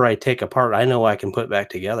 whatever I take apart, I know I can put back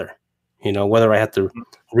together. You know, whether I have to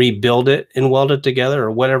rebuild it and weld it together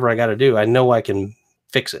or whatever I got to do, I know I can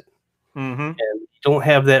fix it. Mm-hmm. And you don't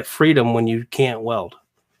have that freedom when you can't weld.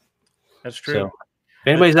 That's So, true. if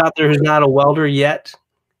The anybody's out there who's not a welder yet,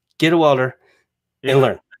 get a welder and yeah.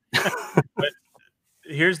 learn. But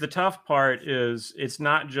here's the tough part is it's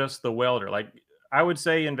not just the welder. Like I would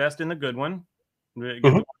say invest in the good one. Get Mhm.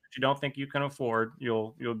 the one that you don't think you can afford.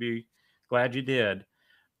 You'll be glad you did.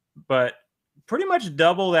 But pretty much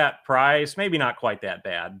double that price, maybe not quite that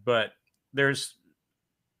bad, but there's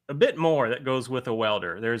a bit more that goes with a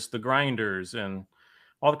welder. There's the grinders and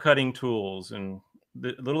all the cutting tools and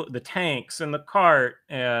the tanks and the cart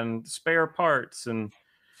and spare parts and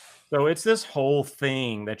so it's this whole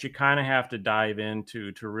thing that you kind of have to dive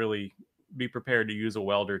into to really be prepared to use a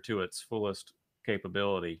welder to its fullest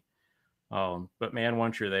capability. But man,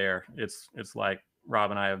 once you're there, it's like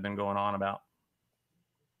Rob and I have been going on about.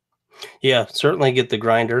 Yeah, certainly get the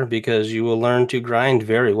grinder because you will learn to grind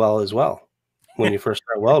very well as well when you first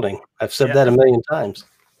start welding. I've said Yeah, that a million times.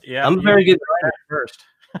 yeah, I'm a you very need to good know that grinder.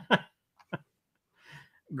 first.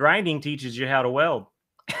 Grinding teaches you how to weld.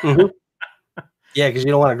 Mhm. Yeah, because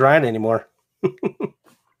you don't want to grind anymore.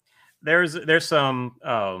 There's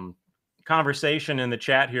some conversation in the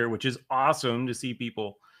chat here, which is awesome to see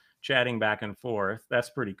people chatting back and forth. That's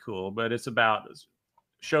pretty cool. But it's about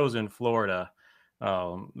shows in Florida.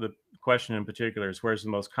 The question in particular is where's the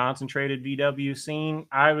most concentrated VW scene?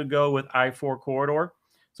 I would go with I-4 corridor.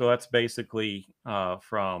 So that's basically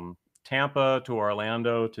from Tampa to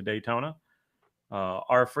Orlando to Daytona.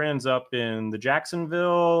 Our friends up in the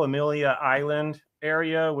Jacksonville, Amelia Island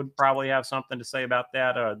area would probably have something to say about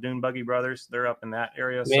that. Dune Buggy Brothers, they're up in that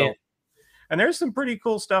area. Man, So, and there's some pretty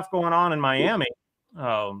cool stuff going on in Miami.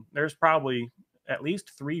 There's probably at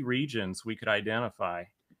least 3 regions we could identify,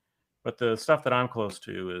 but the stuff that I'm close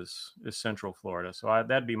to is Central Florida. So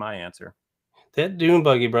that'd be my answer. that Dune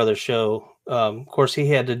Buggy Brothers show, of course, he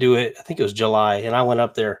had to do it, I think it was July, and I went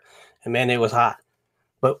up there, and man, it was hot.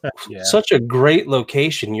 But Yeah. such a great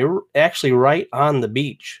location. You're actually right on the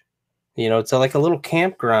beach. You know, it's like a little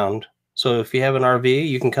campground. So if you have an RV,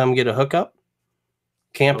 you can come get a hookup,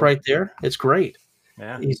 camp Cool. right there. It's great.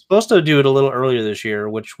 Yeah. He's supposed to do it a little earlier this year,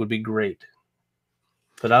 which would be great.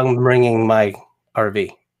 But I'm bringing my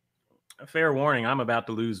RV. A fair warning, I'm about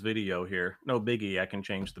to lose video here. No biggie, I can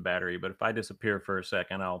change the battery, but if I disappear for a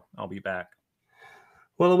second, I'll be back.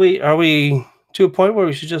 Well, are we to a point where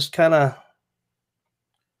we should just kind of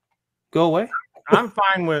go away? I'm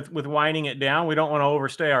fine with winding it down. We don't want to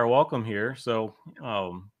overstay our welcome here. So,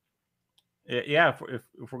 yeah,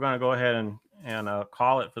 if we're going to go ahead and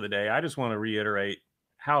call it for the day, I just want to reiterate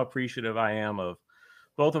how appreciative I am of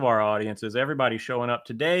both of our audiences, everybody showing up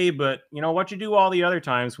today, but you know what you do all the other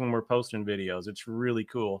times when we're posting videos. It's really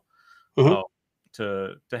cool Hmm. uh,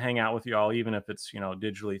 to hang out with y'all, even if it's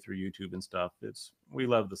digitally through YouTube and stuff. We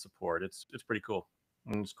love the support. It's pretty cool,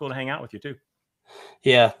 and it's cool to hang out with you too.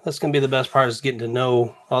 Yeah, that's gonna be the best part is getting to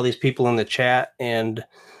know all these people in the chat and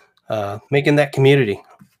making that community.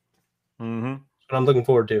 Mm-hmm. What I'm looking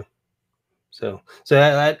forward to. So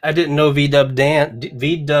I didn't know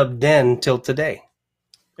VW Den till today.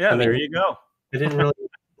 I Yeah, there mean, you go. I didn't really.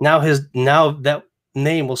 Now that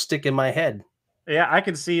name will stick in my head. Yeah, I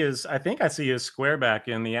can see his. I think I see his square back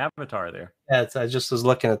in the avatar there. Yeah, I just was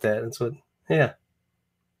looking at that. That's what. Yeah,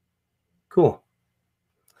 cool.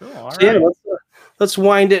 Cool. All So yeah, right. let's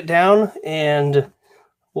wind it down, and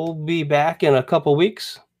we'll be back in a couple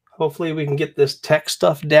weeks. Hopefully, we can get this tech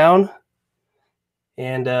stuff down,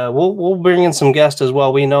 and we'll bring in some guests as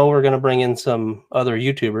well. We know we're going to bring in some other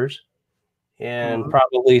YouTubers and Mhm.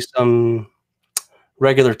 probably some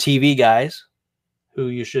regular TV guys who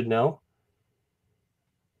you should know.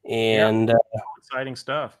 Yeah, And exciting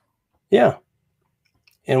stuff. yeah,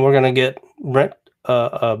 and we're gonna rent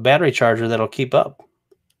a battery charger that'll keep up.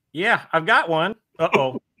 Yeah, I've got one.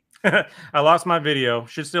 Uh-oh. I lost my video.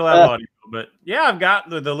 Should still have Uh, audio, but yeah, I've got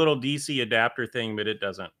the little DC adapter thing, but it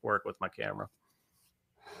doesn't work with my camera.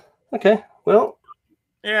 okay, well,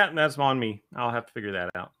 Yeah, that's on me. I'll have to figure that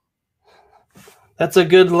out. that's a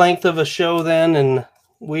good length of a show then, and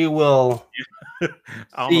we will I see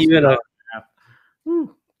almost you in forgot.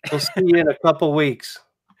 a we'll see you in a couple weeks.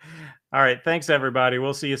 All right. Thanks, everybody.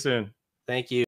 We'll see you soon. Thank you.